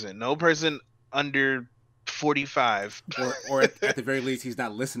young person, no person under 45. Or at the very least, he's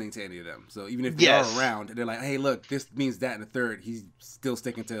not listening to any of them. So even if they Yes. are around and they're like, hey, look, this means that in the third, he's still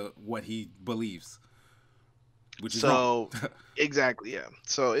sticking to what he believes, which is wrong. Exactly, yeah.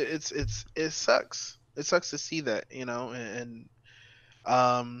 So it sucks. It sucks to see that, you know, and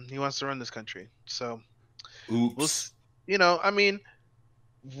he wants to run this country. So Oops. you know, I mean,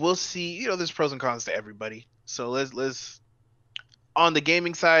 we'll see. You know, there's pros and cons to everybody. So let's on the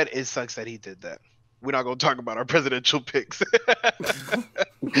gaming side, it sucks that he did that. We're not gonna talk about our presidential picks.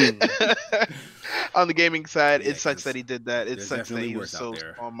 On the gaming side, it sucks that he did that. It sucks that he was so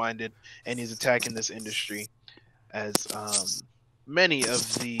small-minded and he's attacking this industry, as many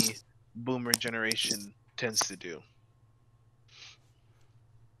of the boomer generation tends to do.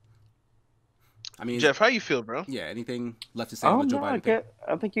 I mean, Jeff, how you feel, bro? Yeah, anything left to say on the Joe Biden thing?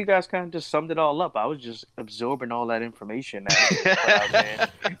 I think you guys kind of just summed it all up. I was just absorbing all that information.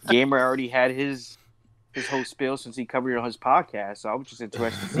 That Gamer already had his whole spiel since he covered it on his podcast, so I was just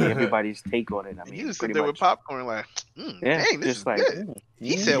interested to see everybody's take on it. I mean, he was sitting there with popcorn, like, dang, this is like, good.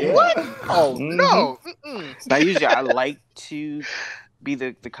 He said, "What? Oh no!" Now, usually I like to be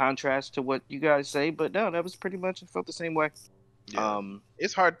the contrast to what you guys say, but no, that was pretty much. It felt the same way. Yeah.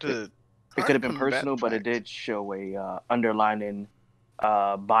 It's hard to. It could have been personal, but it did show a underlining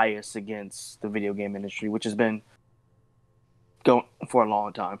bias against the video game industry, which has been going for a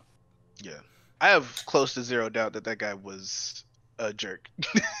long time. Yeah, I have close to zero doubt that guy was a jerk.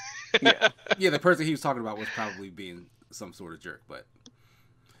 Yeah, the person he was talking about was probably being some sort of jerk, but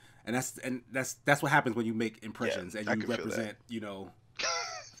that's what happens when you make impressions and you represent, you know,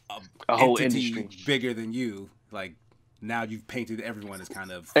 a whole industry bigger than you, like. Now you've painted everyone as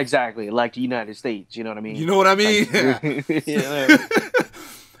kind of exactly like the United States. You know what I mean? You know what I mean? Like, yeah.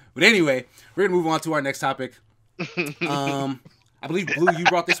 But anyway, we're gonna move on to our next topic. I believe Blue, you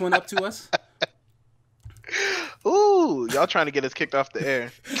brought this one up to us. Ooh, y'all trying to get us kicked off the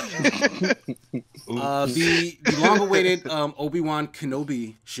air. The long-awaited Obi-Wan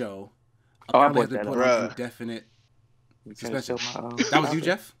Kenobi show. Apparently has been put on indefinite suspension. That was you,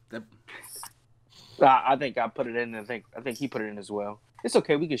 Jeff? I think I put it in. I think he put it in as well. It's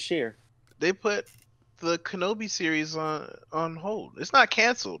okay. We can share. They put the Kenobi series on hold. It's not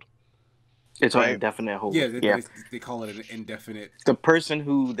canceled. It's on indefinite hold. Yeah, they call it an indefinite. The person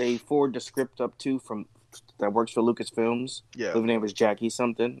who they forward the script up to from that works for Lucasfilms. Yeah, her name was Jackie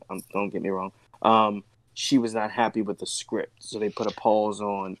something. Don't get me wrong. She was not happy with the script, so they put a pause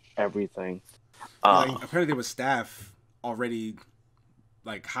on everything. Apparently, there was staff already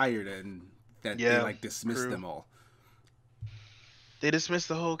like hired and. That they like dismissed them all. They dismissed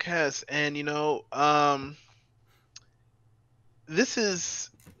the whole cast, and you know, this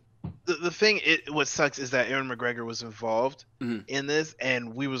is the thing. What sucks is that Ewan McGregor was involved in this,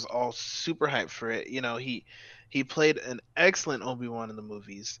 and we was all super hyped for it. You know, he played an excellent Obi-Wan in the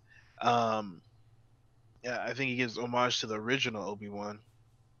movies. Yeah, I think he gives homage to the original Obi-Wan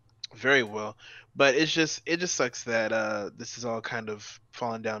very well. But it just sucks that this is all kind of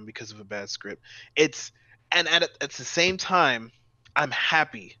falling down because of a bad script. And at the same time, I'm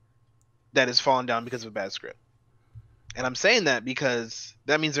happy that it's fallen down because of a bad script. And I'm saying that because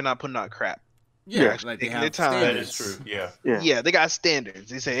that means they're not putting out crap. Yeah, like they have standards. That is true. Yeah, they got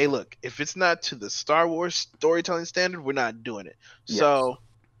standards. They say, hey, look, if it's not to the Star Wars storytelling standard, we're not doing it. Yes. So,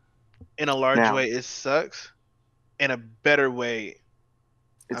 in a large way, it sucks. In a better way,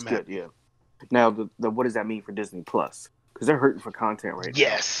 it's good. Yeah. Now, what does that mean for Disney Plus? Because they're hurting for content right now.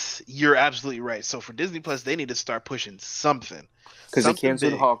 Yes, you're absolutely right. So for Disney Plus, they need to start pushing something. Because they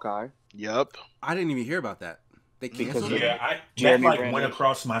canceled Hawkeye. Yep. I didn't even hear about that. They canceled it? Yeah, that went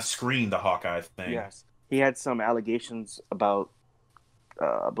across my screen, the Hawkeye thing. Yes. He had some allegations about,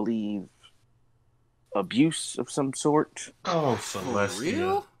 I believe, abuse of some sort. Oh, Celestia. For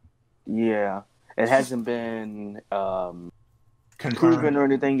real? Yeah. It hasn't been proven or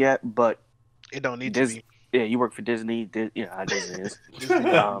anything yet, but it don't need to be. Yeah, you work for Disney. You know how Disney is.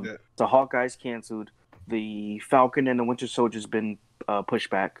 The Hawkeye's canceled. The Falcon and the Winter Soldier's been pushed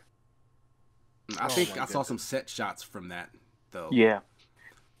back. I think I saw some set shots from that, though. Yeah.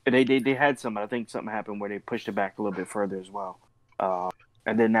 They had some, but I think something happened where they pushed it back a little bit further as well.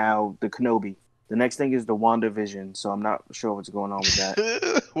 And then now the Kenobi. The next thing is the WandaVision, so I'm not sure what's going on with that.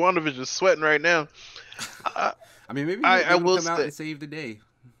 WandaVision's sweating right now. I mean, maybe I will come out and save the day.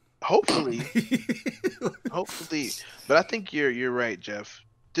 Hopefully. Hopefully. But I think you're right, Jeff.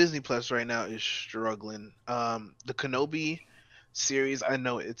 Disney Plus right now is struggling. The Kenobi series, I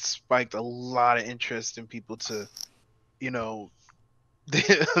know it spiked a lot of interest in people to, you know,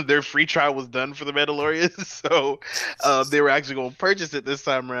 their free trial was done for the Mandalorian, so they were actually going to purchase it this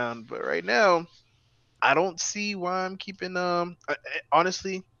time around. But right now, I don't see why I'm keeping.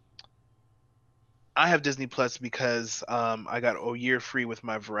 Honestly, I have Disney Plus because I got a year free with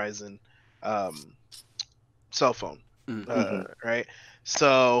my Verizon cell phone. Right,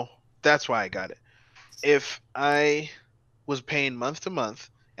 so that's why I got it. If I was paying month to month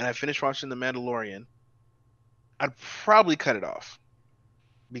and I finished watching The Mandalorian, I'd probably cut it off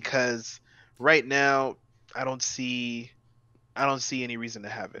because right now I don't see any reason to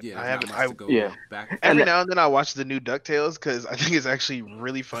have it. Yeah, I haven't. Back. Every now and then I watch the new DuckTales because I think it's actually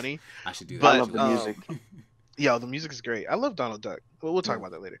really funny. I should do that. But I love the music. Yeah, the music is great. I love Donald Duck. Well, we'll talk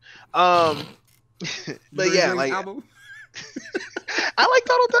about that later. But yeah, like album? I like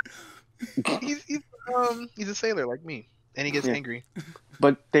Donald Duck. He's a sailor like me, and he gets angry.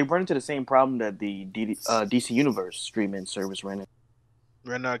 But they run into the same problem that the DC Universe streaming service ran into.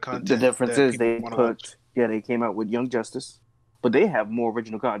 Ran out of content. The difference is they came out with Young Justice, but they have more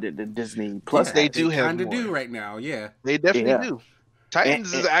original content than Disney Plus. They do have kind of more. do right now. Yeah, they definitely do.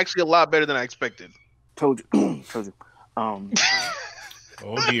 Titans is actually a lot better than I expected. Told you.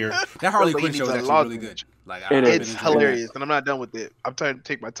 Oh dear. That Harley Quinn show is actually really good. Like it's hilarious, and I'm not done with it. I'm trying to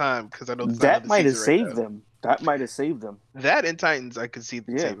take my time because I know that might have saved them. That might have saved them. That and Titans, I could see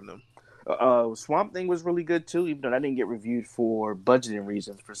saving them. Swamp Thing was really good too, even though that didn't get reviewed for budgeting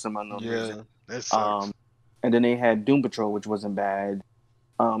reasons for some unknown reason. That sucks. And then they had Doom Patrol, which wasn't bad.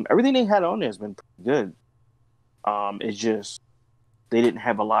 Everything they had on there has been pretty good. It's just they didn't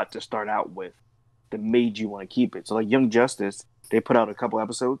have a lot to start out with that made you want to keep it. So like Young Justice, they put out a couple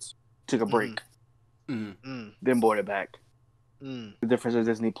episodes, took a break, then brought it back. The difference is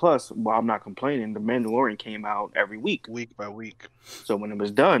Disney Plus, while I'm not complaining, The Mandalorian came out every week by week. So when it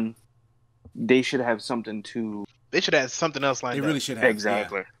was done, they should have something to. They should have something else lined up. They really should have.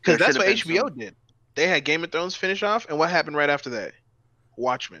 Exactly. Because that's what HBO did. They had Game of Thrones finish off, and what happened right after that?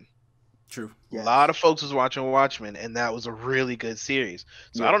 Watchmen. True. Yes. A lot of folks was watching Watchmen, and that was a really good series.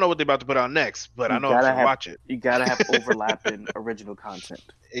 So I don't know what they're about to put out next, but I know I'm going to watch it. You got to have overlapping original content.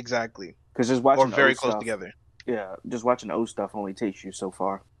 Exactly. Because just watching or very close together. Yeah, just watching the old stuff only takes you so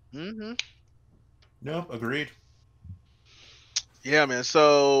far. Nope, agreed. Yeah, man.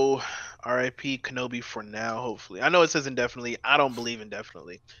 So, R.I.P. Kenobi for now. Hopefully, I know it says indefinitely. I don't believe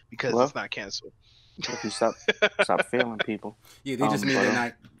indefinitely because it's not canceled. If you stop failing people. Yeah, they just mean they're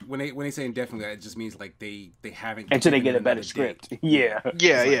not. When they say indefinitely, it just means like they haven't until they get a better script. Yeah.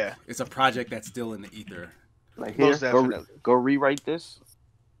 It's a project that's still in the ether. Like here, go rewrite this.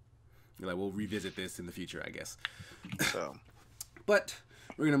 You're like, we'll revisit this in the future, I guess. So, but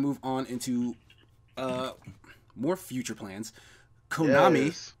we're gonna move on into more future plans.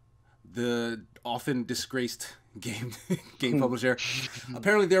 Konami, the often disgraced game publisher,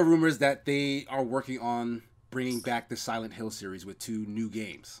 apparently there are rumors that they are working on bringing back the Silent Hill series with 2 new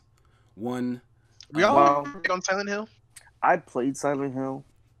games. One, we all on Silent Hill. I played Silent Hill.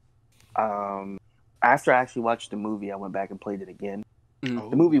 After I actually watched the movie, I went back and played it again.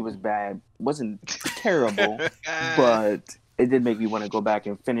 The movie was bad. It wasn't terrible, but it did make me want to go back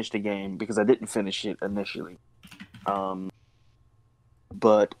and finish the game because I didn't finish it initially.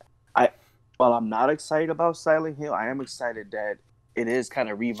 But while I'm not excited about Silent Hill, I am excited that it is kind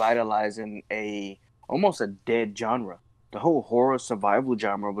of revitalizing almost a dead genre. The whole horror survival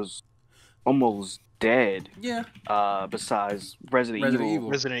genre was almost dead. Yeah. Besides Resident Evil.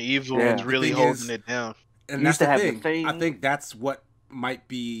 Resident Evil is really holding it down. And that's the thing. I think that's what might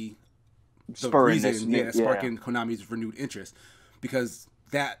be the reason sparking Konami's renewed interest, because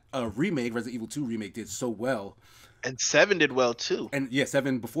that remake, Resident Evil 2 remake, did so well, and 7 did well too. And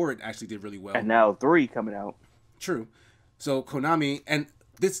 7 before it actually did really well, and now 3 coming out. True. So Konami, and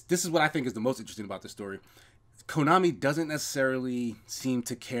this is what I think is the most interesting about this story. Konami doesn't necessarily seem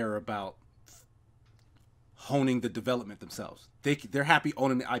to care about honing the development themselves. They're happy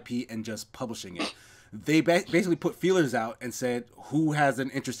owning the IP and just publishing it. They basically put feelers out and said, who has an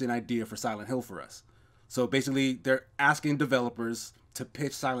interesting idea for Silent Hill for us? So basically, they're asking developers to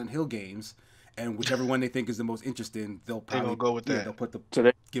pitch Silent Hill games, and whichever one they think is the most interesting, they'll probably go with that. They'll put the so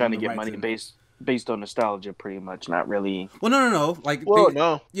they're trying to get money based on nostalgia, pretty much. Not really. Well, no. Like,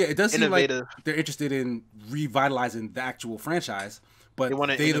 no. Yeah, it does seem innovative. Like they're interested in revitalizing the actual franchise, but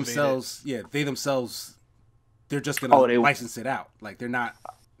they themselves, they're just gonna license it out. Like they're not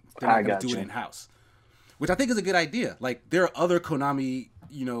gonna do it in house. Which I think is a good idea. Like, there are other Konami,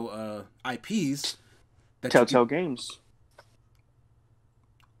 IPs. That Telltale Games.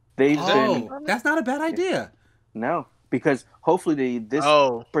 That's not a bad idea. No, because hopefully this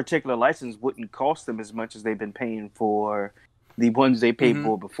particular license wouldn't cost them as much as they've been paying for the ones they paid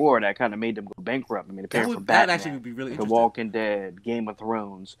for before. That kind of made them go bankrupt. I mean, they paid for Batman, that actually would be really interesting. The Walking Dead, Game of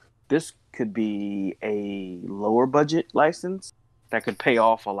Thrones, this could be a lower budget license that could pay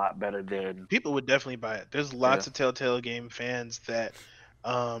off a lot better than People would definitely buy it. There's lots of Telltale game fans that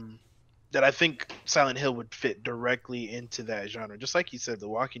that I think Silent Hill would fit directly into that genre. Just like you said, The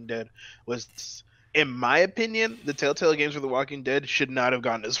Walking Dead was, in my opinion, the Telltale games for The Walking Dead should not have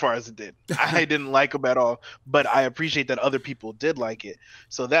gone as far as it did. I didn't like them at all, but I appreciate that other people did like it.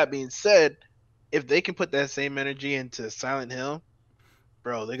 So that being said, if they can put that same energy into Silent Hill,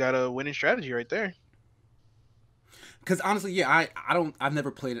 bro, they got a winning strategy right there. Because honestly, I've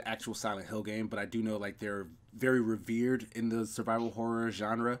never played an actual Silent Hill game, but I do know like they're very revered in the survival horror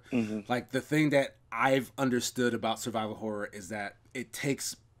genre. Mm-hmm. Like the thing that I've understood about survival horror is that it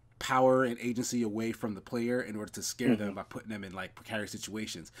takes power and agency away from the player in order to scare them by putting them in like precarious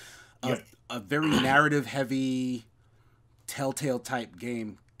situations. A very narrative heavy Telltale type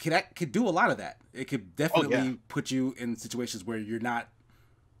game could do a lot of that. It could definitely put you in situations where you're not,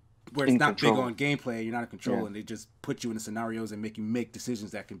 where it's not big on gameplay, you're not in control, and they just put you in scenarios and make you make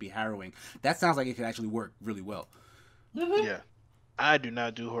decisions that can be harrowing. That sounds like it could actually work really well. Yeah. I do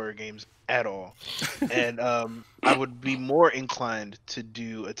not do horror games at all. And I would be more inclined to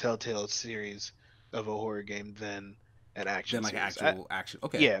do a Telltale series of a horror game than an action Than like series. actual action.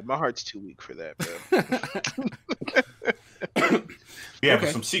 Okay. Yeah, my heart's too weak for that, bro. Yeah, but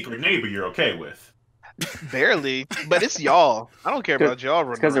some secret neighbor you're okay with. Barely, but it's y'all. I don't care about y'all.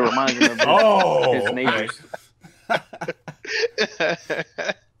 Because it reminds me of his neighbors.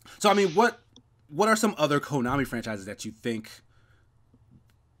 So I mean, what are some other Konami franchises that you think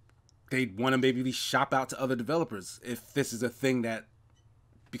they'd want to maybe shop out to other developers if this is a thing that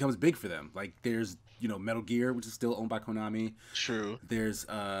becomes big for them? Like there's, Metal Gear, which is still owned by Konami. True. There's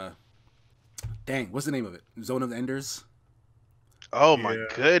what's the name of it? Zone of the Enders. Oh my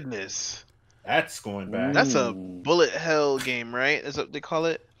goodness. That's going back. That's a bullet hell game, right? Is that what they call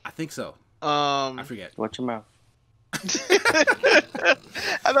it? I think so. I forget. Watch your mouth. I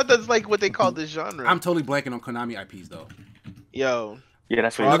thought that's like what they call this genre. I'm totally blanking on Konami IPs though. Yo. Yeah,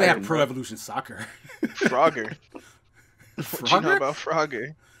 that's I know they have Pro Evolution Soccer. Frogger. What you know about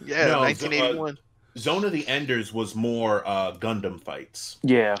Frogger? Yeah, no, 1981. Zone of the Enders was more Gundam fights.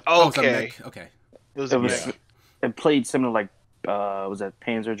 Yeah. Okay. Okay. It played similar like was that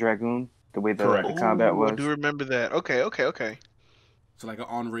Panzer Dragoon? The way the combat was. I do remember that. Okay. So like an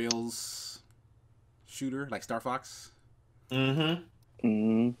on rails shooter, like Star Fox. But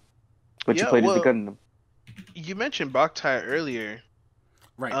you played as the Gundam. You mentioned Boktai earlier.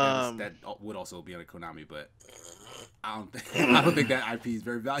 Right. That would also be on a Konami, but I don't think that IP is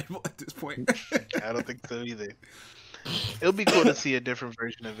very valuable at this point. I don't think so either. It'll be cool to see a different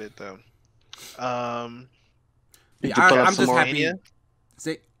version of it though. I'm just happy.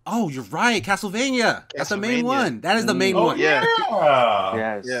 Oh, you're right, Castlevania. That's the main one. That is the main one. Yeah.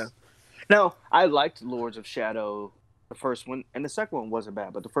 Yes. Yeah. No, I liked Lords of Shadow, the first one, and the second one wasn't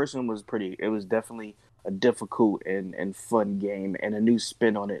bad, but the first one was pretty. It was definitely a difficult and fun game and a new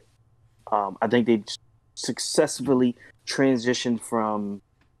spin on it. I think they successfully transitioned from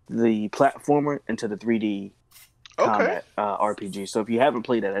the platformer into the 3D combat RPG. So if you haven't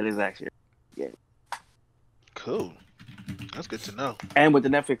played that is actually a game. Cool. That's good to know. And with the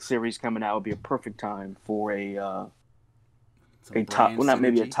Netflix series coming out, it would be a perfect time for a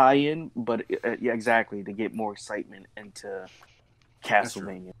tie-in, but exactly, to get more excitement into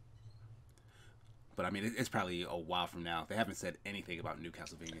Castlevania. But I mean, it's probably a while from now. They haven't said anything about new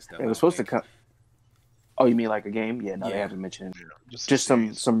Castlevania stuff. It was supposed to come. Oh, you mean like a game? Yeah, no, they haven't mentioned it. Just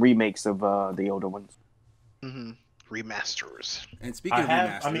some remakes of the older ones. Mm-hmm. Remasters. And speaking of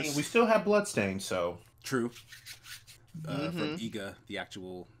remasters, I mean, we still have Bloodstained, so true. From Iga, the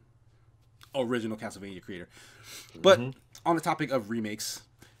actual original Castlevania creator. But on the topic of remakes,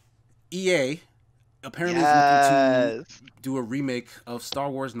 EA apparently is looking to do a remake of Star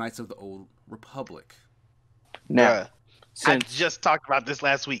Wars Knights of the Old Republic. Now, I just talked about this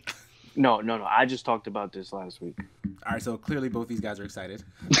last week. No. I just talked about this last week. All right, so clearly both these guys are excited.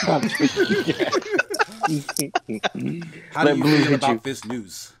 How do you feel about this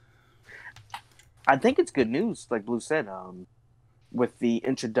news? I think it's good news, like Blue said, with the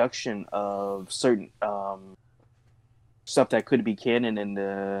introduction of certain stuff that could be canon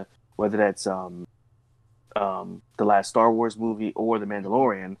in whether that's the last Star Wars movie or the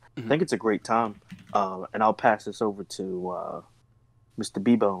Mandalorian. I think it's a great time. And I'll pass this over to Mr.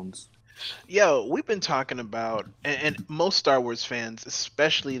 B-Bones. Yo, we've been talking about, and most Star Wars fans,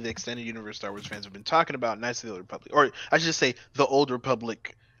 especially the extended universe Star Wars fans, have been talking about Knights of the Old Republic, or I should say the Old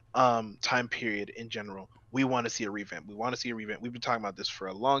Republic time period in general we want to see a revamp. We want to see a revamp. We've been talking about this for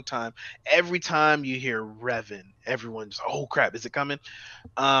a long time. Every time you hear Revan, everyone's, oh crap, is it coming?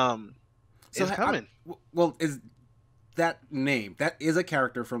 It's coming. Well, is that name, that is a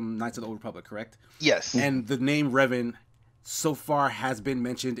character from Knights of the Old Republic, correct? Yes. And the name Revan so far has been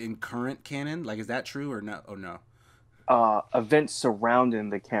mentioned in current canon. Like, is that true or no? Oh no. Events surrounding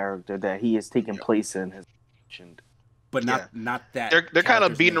the character that he has taken place in has mentioned. But not that. They're kind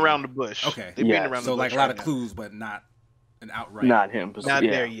of beating name. around the bush. Okay. They're beating around so the bush. like a lot of clues, but not an outright. Not him. Not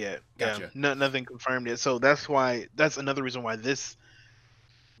there yet. Gotcha. Yeah. Nothing confirmed yet. So that's another reason why this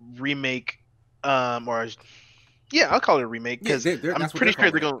remake, I'll call it a remake because I'm pretty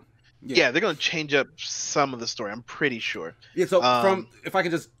sure they're going. Yeah, they're going to change up some of the story. I'm pretty sure. Yeah. So if I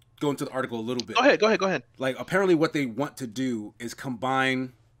can just go into the article a little bit. Go ahead. Like, apparently, what they want to do is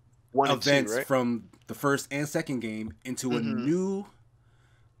combine events from the first and second game into a new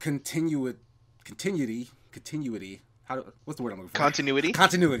continuity. What's the word I'm looking for? Continuity.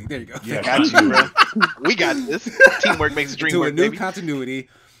 There you go. Yeah, got you, bro. We got this. Teamwork makes the dream work. To a new continuity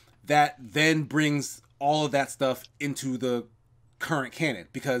that then brings all of that stuff into the current canon,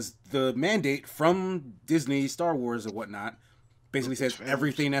 because the mandate from Disney, Star Wars, or whatnot basically says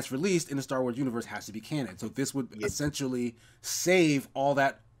everything that's released in the Star Wars universe has to be canon. So this would essentially save all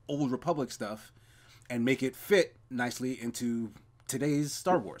that Old Republic stuff and make it fit nicely into today's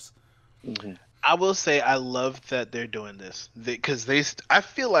Star Wars. Mm-hmm. I will say I love that they're doing this because I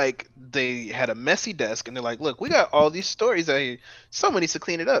feel like they had a messy desk and they're like, look, we got all these stories out here. Someone needs to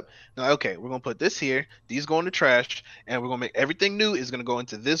clean it up. They're like, okay, we're going to put this here. These go in the trash, and we're going to make everything new is going to go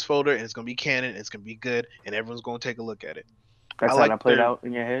into this folder, and it's going to be canon. And it's going to be good, and everyone's going to take a look at it. That's how that played out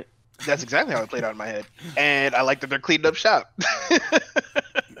in your head? That's exactly how it played out in my head. And I like that they're cleaning up shop.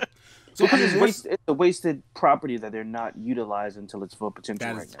 So it's a wasted property that they're not utilizing until its full potential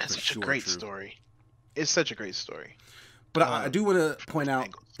right now. That's such a great story. It's such a great story. But I do want to point out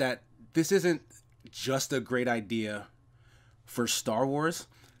that this isn't just a great idea for Star Wars.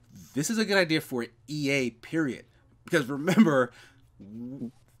 This is a good idea for EA, period. Because remember,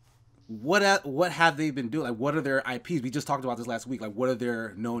 what have they been doing? Like, what are their IPs? We just talked about this last week. Like, what are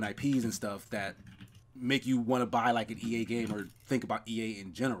their known IPs and stuff that make you want to buy like an EA game or think about EA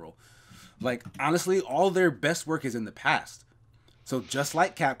in general? Like, honestly, all their best work is in the past. So just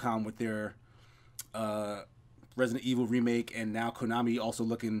like Capcom with their Resident Evil remake, and now Konami also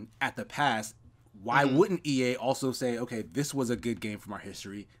looking at the past, why wouldn't EA also say, okay, this was a good game from our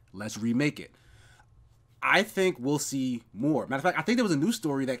history, let's remake it? I think we'll see more. Matter of fact, I think there was a news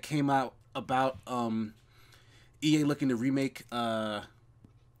story that came out about EA looking to remake why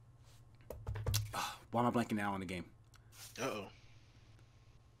am I blanking now on the game? Uh-oh.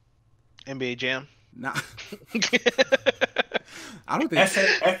 NBA Jam? Nah. I don't think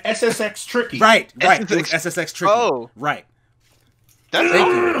SSX Tricky. Right. It was SSX Tricky. Oh. Right. Thank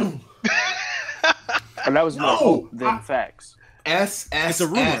you. And that was more hope than facts. SSX. It's a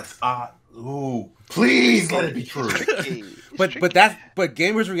rumor. Please let it be true. But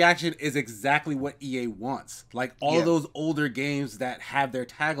gamers' reaction is exactly what EA wants. Like, all of those older games that have their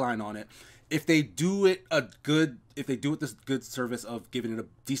tagline on it, if they do it this good service of giving it a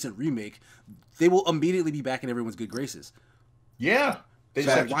decent remake, they will immediately be back in everyone's good graces. Yeah. They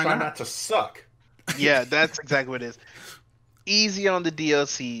just have to try not to suck. Yeah, that's exactly what it is. Easy on the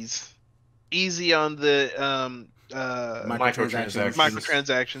DLCs. Easy on the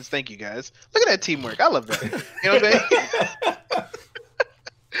microtransactions. Thank you, guys. Look at that teamwork. I love that. You know what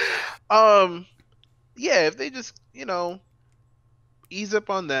I'm saying? Yeah, if they just, ease up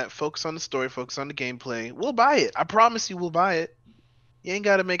on that, focus on the story, focus on the gameplay, we'll buy it. I promise you we'll buy it. You ain't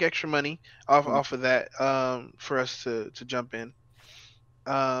got to make extra money off of that for us to jump in.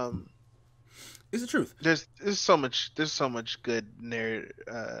 It's the truth. There's so much good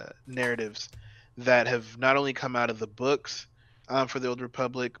narratives that have not only come out of the books for the Old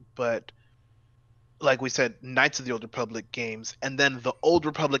Republic, but like we said, Knights of the Old Republic games, and then the Old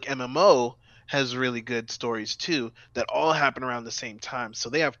Republic MMO has really good stories too that all happen around the same time. So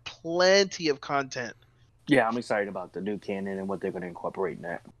they have plenty of content. Yeah, I'm excited about the new canon and what they're going to incorporate in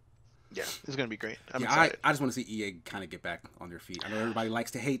that. Yeah, it's going to be great. I'm excited. I just want to see EA kind of get back on their feet. I know everybody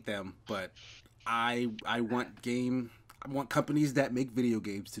likes to hate them, but I want companies that make video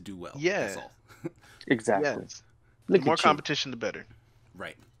games to do well. Yeah. That's all. Exactly. Yes. The more competition, the better.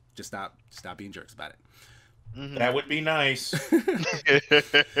 Right. Just stop being jerks about it. Mm-hmm. That would be nice.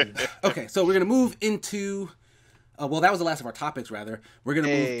 Okay, so we're going to move into... that was the last of our topics, rather. We're going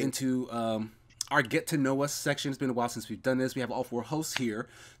to move into our Get to Know Us section. It's been a while since we've done this. We have all four hosts here.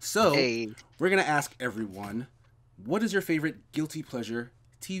 So we're going to ask everyone, what is your favorite guilty pleasure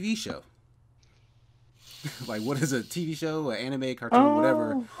TV show? Like, what is a TV show, an anime, cartoon,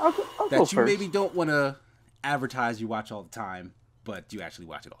 whatever, I'll that go you first. maybe don't want to advertise you watch all the time, but you actually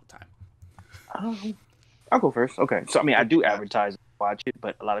watch it all the time? I'll go first. Okay, so I mean, I do advertise, watch it,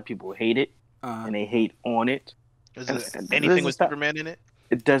 but a lot of people hate it, and they hate on it. Is it anything with Superman in it?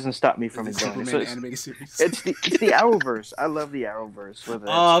 It doesn't stop me from enjoying it. So animated series. It's the Arrowverse. I love the Arrowverse.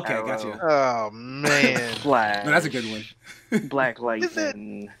 Oh, okay, gotcha. Oh man, Flash. No, that's a good one. Black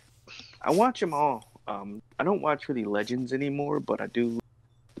Lightning. I watch them all. I don't watch really Legends anymore, but I do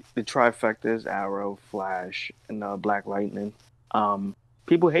the trifectas: Arrow, Flash, and Black Lightning.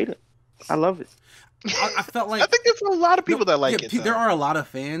 People hate it. I love it. I felt like I think there's a lot of people that like it. There are a lot of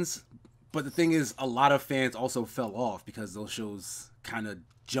fans, but the thing is, a lot of fans also fell off because those shows kind of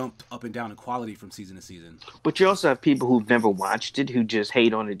jumped up and down in quality from season to season. But you also have people who've never watched it who just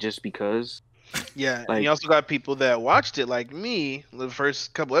hate on it just because. Yeah, like, and you also got people that watched it like me the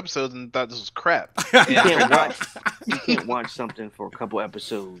first couple episodes and thought this was crap. You can't watch something for a couple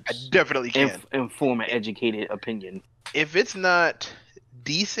episodes. I definitely can. And form an educated opinion. If it's not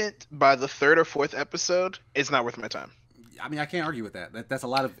decent by the third or fourth episode, it's not worth my time. I mean, I can't argue with that. That's a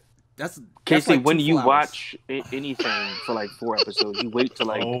lot of. Casey, like when do you 4 hours. watch anything for like 4 episodes? You wait till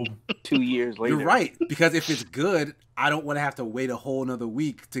like 2 years later. You're right, because if it's good, I don't want to have to wait a whole another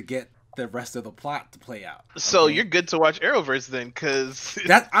week to get the rest of the plot to play out. So you're good to watch Arrowverse then, because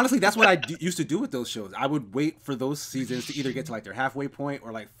that's what I used to do with those shows. I would wait for those seasons to either get to like their halfway point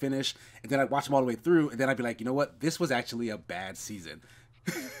or like finish, and then I'd watch them all the way through, and then I'd be like, you know what, this was actually a bad season.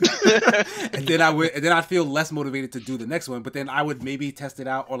 and then I'd feel less motivated to do the next one, but then I would maybe test it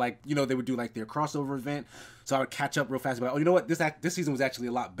out, or like, you know, they would do like their crossover event, so I would catch up real fast about, oh, you know what, this season was actually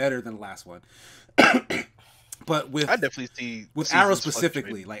a lot better than the last one. But I definitely see with Arrow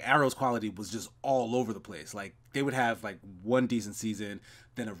specifically, like Arrow's quality was just all over the place. Like they would have like one decent season,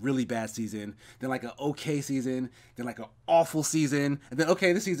 then a really bad season, then like an okay season, then like an awful season, and then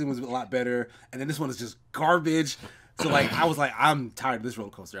okay, this season was a lot better, and then this one is just garbage. So like I was like, I'm tired of this roller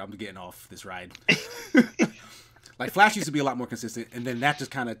coaster. I'm getting off this ride. Like Flash used to be a lot more consistent, and then that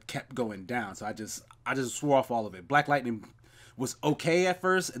just kind of kept going down. So I just swore off all of it. Black Lightning was okay at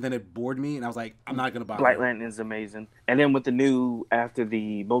first, and then it bored me, and I was like, I'm not gonna bother. Black Lightning is amazing, and then with the new after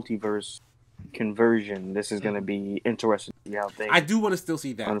the multiverse conversion, this is gonna be interesting to see how things. I do want to still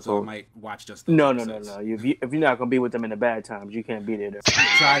see that, so I might watch just. No. If you're not gonna be with them in the bad times, you can't be there.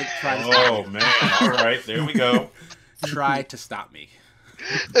 Try. Oh man! All right, there we go. Try to stop me.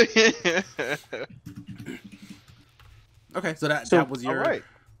 Okay, so that was your. All right.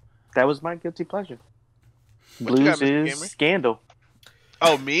 That was my guilty pleasure. What you got, Blues Mr. is Gamer? Scandal.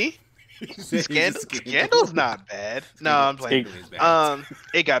 Oh, me? Scandal's not bad. No, I'm playing.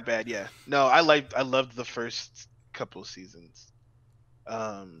 It got bad. Yeah. No, I loved the first couple seasons.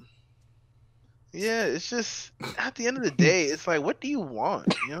 Yeah, it's just at the end of the day, it's like, what do you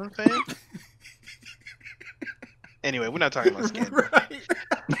want? You know what I'm saying? Anyway, we're not talking about Scandal. Right.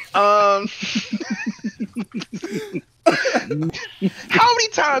 How many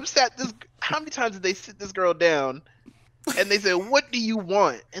times did they sit this girl down and they said, "What do you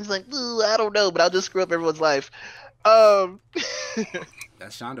want?" And it's like, I don't know, but I'll just screw up everyone's life. That's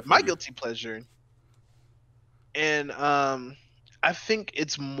Shonda. My guilty pleasure. And I think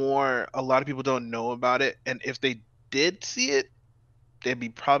it's more, a lot of people don't know about it, and if they did see it, they'd be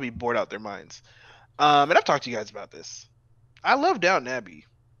probably bored out their minds. And I've talked to you guys about this. I love Downton Abbey.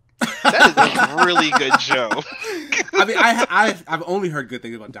 That is a really good show. I mean, I've only heard good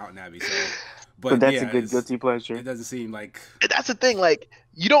things about Downton Abbey, so but that's a good guilty pleasure. It doesn't seem like. That's the thing. Like,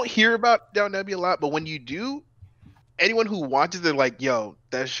 you don't hear about Downton Abbey a lot, but when you do, anyone who watches it, like, yo,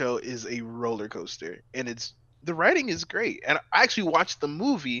 that show is a roller coaster, and the writing is great. And I actually watched the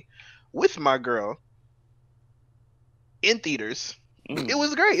movie with my girl in theaters. It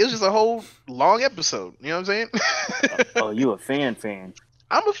was great. It was just a whole long episode. You know what I'm saying? Oh, you a fan?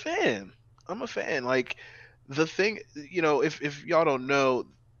 I'm a fan. Like, the thing, you know, if y'all don't know,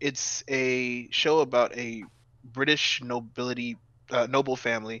 it's a show about a British noble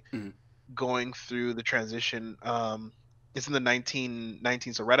family going through the transition. It's in the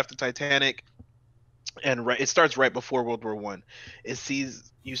 1919, so right after Titanic, and it starts right before World War One.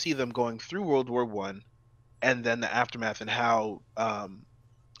 You see them going through World War One, and then the aftermath and how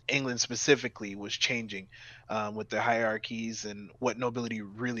England specifically was changing with the hierarchies and what nobility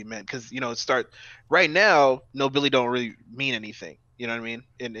really meant. Because, you know, right now, nobility don't really mean anything. You know what I mean?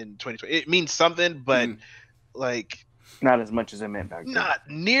 In 2020, it means something, but like not as much as it meant back then. Not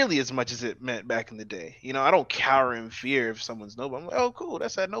nearly as much as it meant back in the day. You know, I don't cower in fear if someone's noble. I'm like, oh, cool,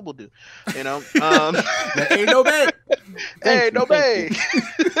 that's that noble dude. You know, that ain't no bay. Hey, no bay.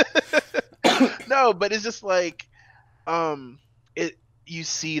 No, but it's just like, it. You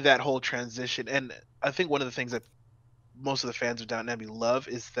see that whole transition, and I think one of the things that most of the fans of Downton Abbey love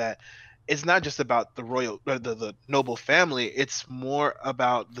is that it's not just about the royal, the noble family. It's more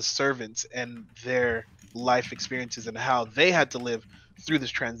about the servants and their life experiences and how they had to live through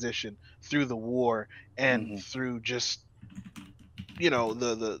this transition, through the war, and through just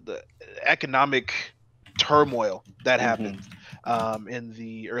the economic turmoil that happened in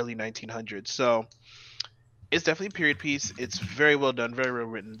the early 1900s. So it's definitely a period piece. It's very well done, very well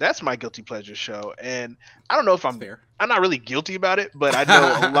written. That's my guilty pleasure show, and I don't know if I'm not really guilty about it, but I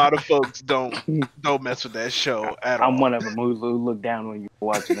know a lot of folks don't mess with that show at all. I'm one of them who look down when you're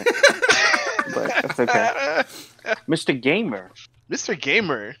watching it, but that's okay. Mr.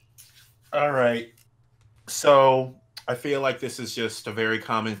 Gamer. All right. So I feel like this is just a very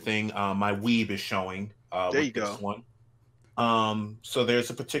common thing. My weeb is showing. There you go. This one. So there's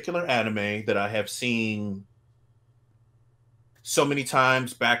a particular anime that I have seen so many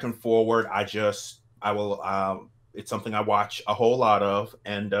times back and forward. I will it's something I watch a whole lot of,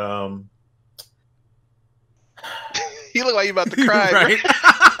 and you look like you're about to cry, right?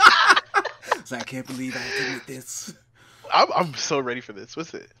 So I can't believe I have to admit this. I'm so ready for this.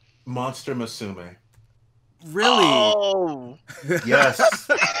 What's it? Monster Musume. Really? Oh, yes.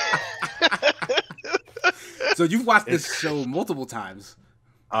 So you've watched this show multiple times.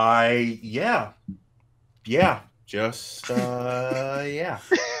 Yeah.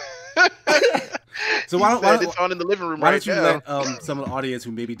 So why don't it's on in the living room why right don't you now. let some of the audience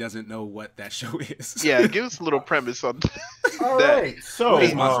who maybe doesn't know what that show is? Yeah, give us a little premise on All that. right. So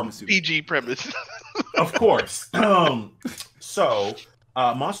PG premise. Of course. So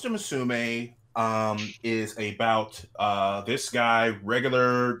Monster Musume is about this guy,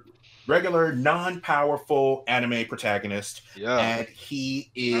 regular non-powerful anime protagonist, and he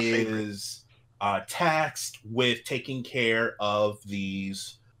is tasked with taking care of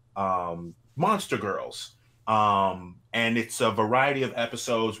these monster girls. And it's a variety of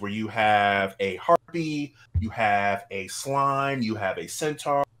episodes where you have a harpy, you have a slime, you have a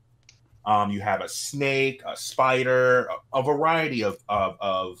centaur, you have a snake, a spider, a variety of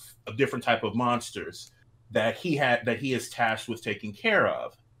different type of monsters that he is tasked with taking care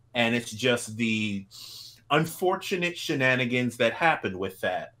of. And it's just the unfortunate shenanigans that happen with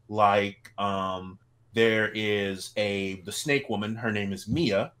that. Like there is the snake woman, her name is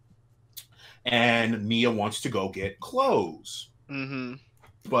Mia, and Mia wants to go get clothes.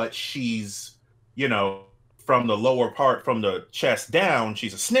 But she's, from the lower part, from the chest down,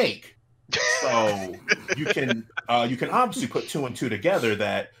 she's a snake. So you can obviously put two and two together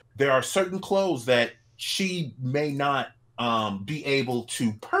that there are certain clothes that she may not be able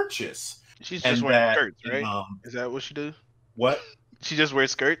to purchase. She's just wearing skirts, right? Is that what she do? What? She just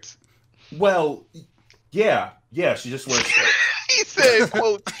wears skirts? Well, yeah, she just wears skirts. He said,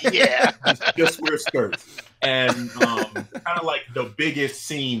 quote, yeah. just wears skirts. And kind of like the biggest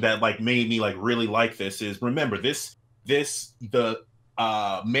scene that like made me like really like this is, remember, the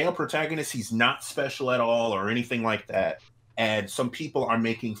male protagonist, he's not special at all or anything like that. And some people are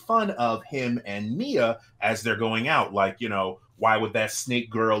making fun of him and Mia as they're going out. Like, why would that snake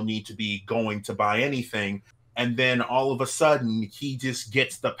girl need to be going to buy anything? And then all of a sudden, he just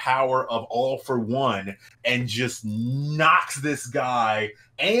gets the power of all for one and just knocks this guy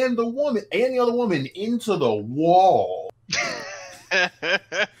and the other woman into the wall.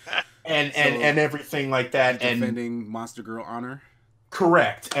 and everything like that. Defending Monster Girl honor.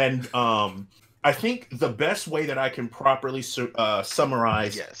 Correct. And I think the best way that I can properly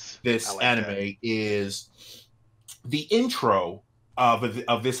summarize this anime is the intro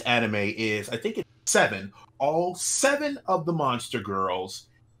of this anime is, I think it's 7. All 7 of the monster girls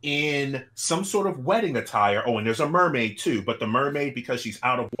in some sort of wedding attire. Oh, and there's a mermaid too, but the mermaid, because she's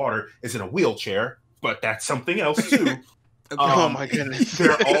out of water, is in a wheelchair. But that's something else too. Oh my goodness!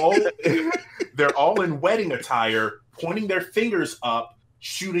 They're all in wedding attire, pointing their fingers up,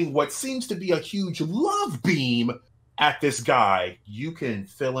 shooting what seems to be a huge love beam at this guy. You can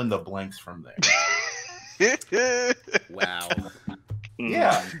fill in the blanks from there. Wow.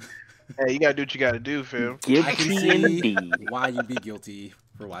 Yeah. Hey, you gotta do what you gotta do, Phil. I can see why you'd be guilty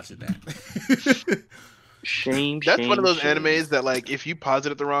for watching that. That's one of those animes that, like, if you pause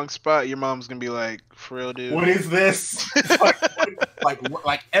it at the wrong spot, your mom's gonna be like, "For real, dude, what is this?"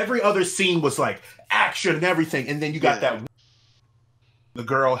 like every other scene was like action and everything, and then you got that. The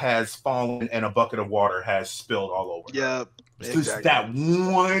girl has fallen and a bucket of water has spilled all over. Yeah, exactly. Just that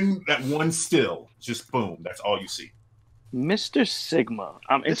one still, just boom. That's all you see. Mr. Sigma,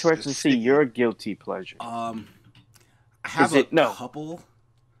 I'm interested to see your guilty pleasure. I have a couple.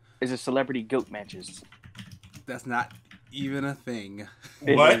 is it celebrity goat matches? That's not even a thing.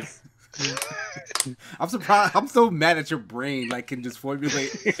 What? I'm surprised. I'm so mad at your brain. Like, can just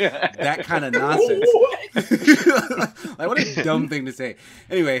formulate that kind of nonsense. Like, what a dumb thing to say.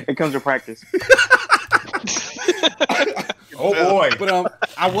 Anyway, It comes with practice. Oh boy! But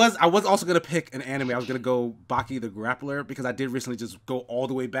I was also gonna pick an anime. I was gonna go Baki the Grappler because I did recently just go all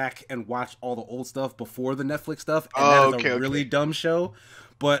the way back and watch all the old stuff before the Netflix stuff, and that is a really dumb show.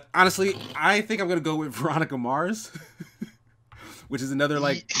 But honestly, I think I'm gonna go with Veronica Mars, which is another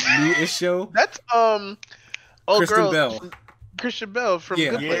like new-ish show. That's Kristen Bell from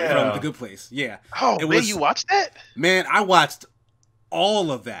Good Good Place. from The Good Place. Yeah. Oh man, you watched that? Man, I watched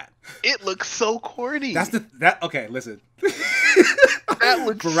all of that. It looks so corny. Okay, listen. That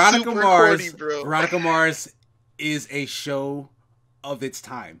looks super corny, bro. Veronica Mars is a show of its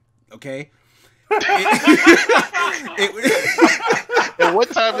time. Okay. And what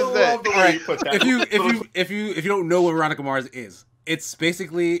time is that? All right. If you don't know what Veronica Mars is, it's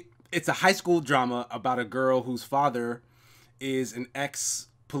basically a high school drama about a girl whose father is an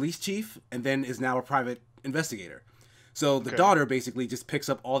ex-police chief and then is now a private investigator. So the daughter basically just picks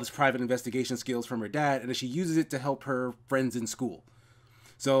up all this private investigation skills from her dad, and then she uses it to help her friends in school.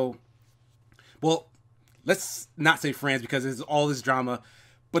 So, well, let's not say friends because there's all this drama.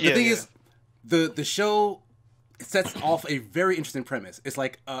 But the thing is, the show sets off a very interesting premise. It's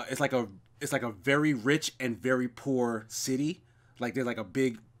like a very rich and very poor city. Like there's like a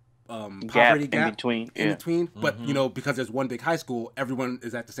big poverty gap in between. But you know, because there's one big high school, everyone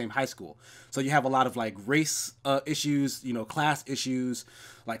is at the same high school, so you have a lot of like race issues, you know, class issues,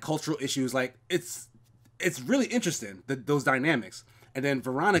 like cultural issues. Like it's really interesting, those dynamics. And then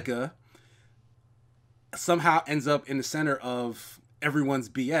Veronica somehow ends up in the center of everyone's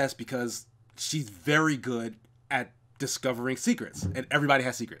BS because she's very good at discovering secrets, and everybody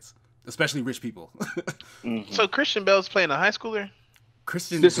has secrets, especially rich people. So Christian Bell's playing a high schooler?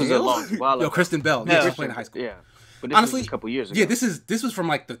 This was a long while ago. No, Kristen Bell. Yeah, she's playing in high school. Yeah. But this honestly, was a couple years ago. Yeah, this was from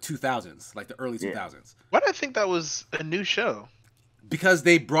like the 2000s, like the early 2000s. Why did I think that was a new show? Because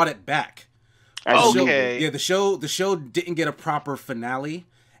they brought it back. Okay. The show didn't get a proper finale,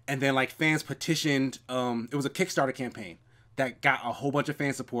 and then like fans petitioned. It was a Kickstarter campaign that got a whole bunch of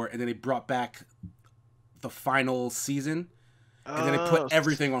fan support, and then they brought back the final season. And then they put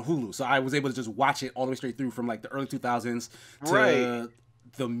everything on Hulu. So I was able to just watch it all the way straight through from like the early 2000s to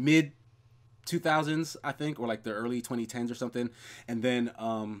the mid 2000s, I think, or like the early 2010s or something. And then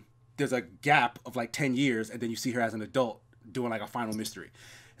there's a gap of like 10 years, and then you see her as an adult doing like a final mystery.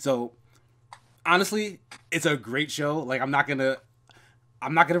 So honestly, it's a great show. Like I'm not gonna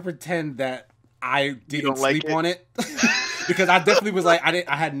pretend that I didn't sleep on it. Because I definitely was like,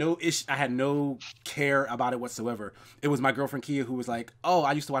 I had no care about it whatsoever. It was my girlfriend Kia who was like, oh,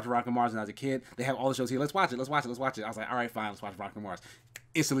 I used to watch Veronica Mars when I was a kid. They have all the shows here. Let's watch it. I was like, all right, fine, let's watch Veronica Mars.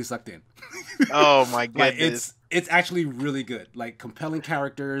 Instantly sucked in. Oh my Like, goodness. it's actually really good. Like compelling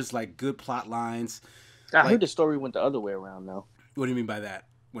characters, like good plot lines. I heard the story went the other way around though. What do you mean by that?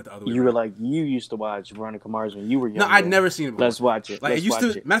 Went the other way You around? were like, you used to watch Veronica Mars when you were young. No, I'd never seen it before. Let's watch it. Like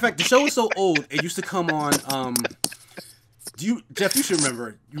matter of fact, the show was so old, it used to come on Jeff, you should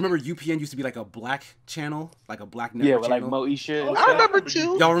remember. You remember UPN used to be like a black channel, like a black network channel? Like Moesha. I remember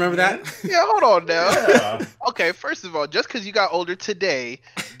too. Y'all remember that? Yeah, hold on now. Yeah. Okay, first of all, just because you got older today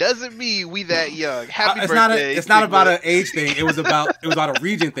doesn't mean we that young. Happy birthday! It's not about an age thing. It was about a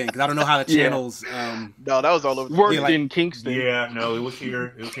region thing because I don't know how the channels. No, that was all over. Worked in Kingston. Yeah, no, it was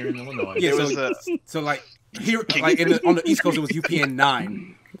here. It was here in Illinois. Yeah, so like here, like on the East Coast, it was UPN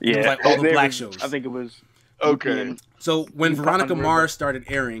 9. Yeah, it was like all the black shows. I think it was. Okay. UPN. So when Veronica Mars started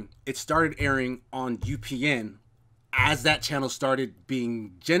airing, it started airing on UPN as that channel started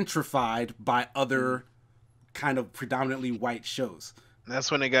being gentrified by other kind of predominantly white shows. That's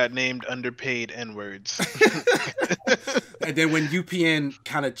when it got named Underpaid N-Words. And then when UPN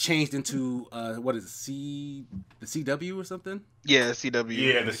kind of changed into what is it, the CW or something? Yeah, CW.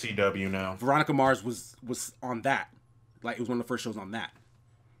 Yeah, the CW now. Veronica Mars was on that. Like it was one of the first shows on that.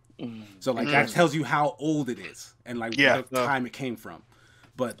 So like that tells you how old it is and like what time it came from.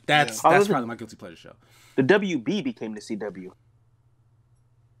 But that's probably my guilty pleasure show. The WB became the CW.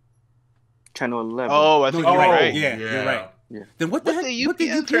 Channel 11. Oh, I think you're right. Yeah, you're right. Yeah. Then what did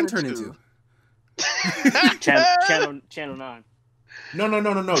UPN turn into? Channel 9. No.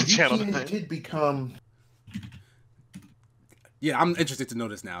 Channel UPN 9 did become. Yeah, I'm interested to know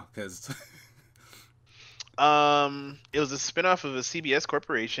this now because. It was a spinoff of a CBS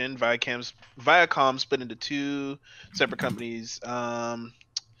corporation. Viacom split into two separate companies.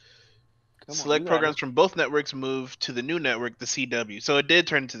 Select programs from both networks moved to the new network, the CW. So it did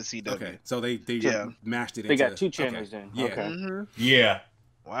turn into the CW. Okay, so they mashed it. They got 2 channels then. Yeah. Okay. Mm-hmm. Yeah.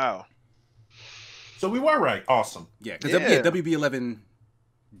 Wow. So we were right. Awesome. Yeah, because WB11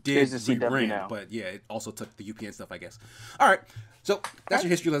 did rebrand, now. But yeah, it also took the UPN stuff, I guess. All right, so that's your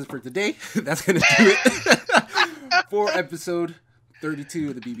history lesson for today. That's gonna do it for episode 32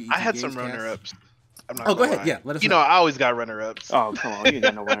 of the BBET. I had GamesCast. some runner-ups. Go ahead. Yeah, let us know. You know, I always got runner-ups. Oh, come on. You ain't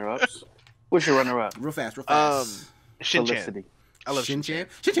got no runner-ups. What's your runner-up? Real fast. Shin-Chan. I love Shin-Chan.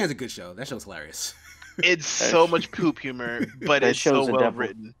 Shin-Chan's a good show. That show's hilarious. It's so much poop humor, but it's so well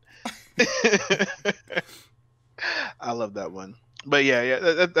written. I love that one. But yeah,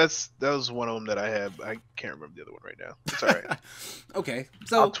 that was one of them that I have. I can't remember the other one right now. It's all right. Okay,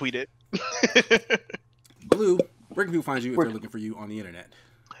 so I'll tweet it. Blue, where can people find you if they're looking for you on the internet?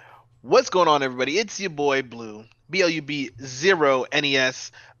 What's going on, everybody? It's your boy Blue,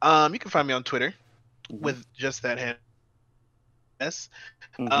 BLUB0NES. You can find me on Twitter with just that hand.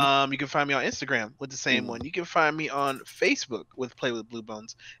 You can find me on Instagram with the same one. You can find me on Facebook with Play with Blue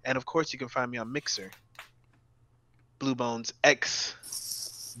Bones, and of course, you can find me on Mixer. Blue Bones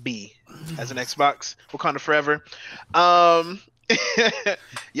XB as an Xbox. Wakanda forever.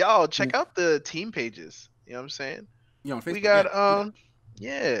 Y'all check out the team pages. You know what I'm saying? You on Facebook? We got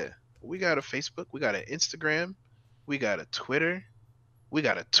we got a Facebook, we got an Instagram, we got a Twitter, we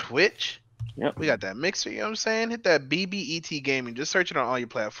got a Twitch. Yep. We got that Mixer, you know what I'm saying? Hit that BBETGaming. Just search it on all your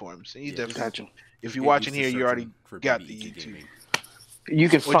platforms. And you definitely, if you're watching here, you already got the YouTube. You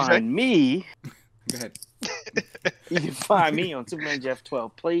can find me. Go ahead. You can find me on Superman Jeff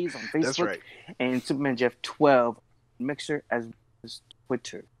 12 Plays on Facebook. That's right. And Superman Jeff 12 Mixer as well as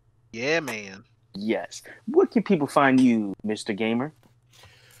Twitter. Yeah, man. Yes. Where can people find you, Mr. Gamer?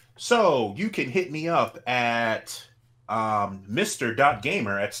 So you can hit me up at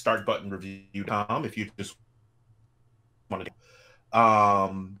Mr.Gamer at startbuttonreview.com if you just want to.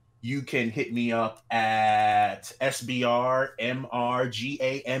 You can hit me up at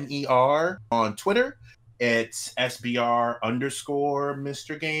SBRMRGAMER on Twitter. It's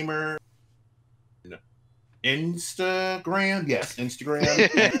SBR_Mr. Gamer. Instagram. Yes,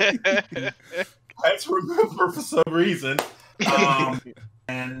 Instagram. Let's remember for some reason.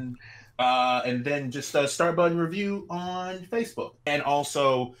 And then just Start Button Review on Facebook. And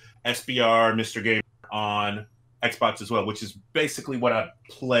also SBR Mr. Gamer on Xbox as well, which is basically what I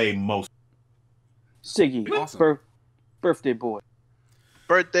play most. Siggy, awesome. Birthday boy.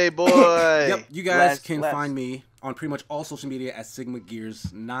 Birthday boy. Yep, you guys can find me on pretty much all social media at Sigma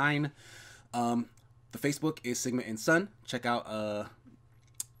Gears 9. The Facebook is Sigma and Son. Check out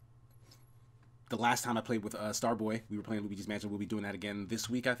the last time I played with Starboy. We were playing Luigi's Mansion. We'll be doing that again this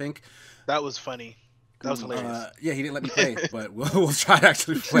week, I think. That was funny. That was hilarious. Yeah, he didn't let me play, but we'll try to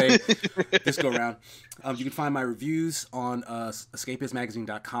actually play this go around. You can find my reviews on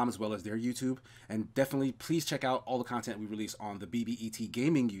escapismagazine.com as well as their YouTube. And definitely, please check out all the content we release on the BBET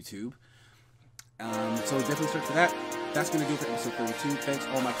Gaming YouTube. So definitely search for that. That's going to do it for episode 32. Thanks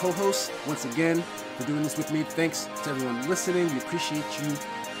all my co-hosts once again for doing this with me. Thanks to everyone listening. We appreciate you.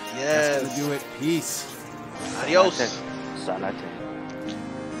 Yes. That's going to do it. Peace. Adios. Salate.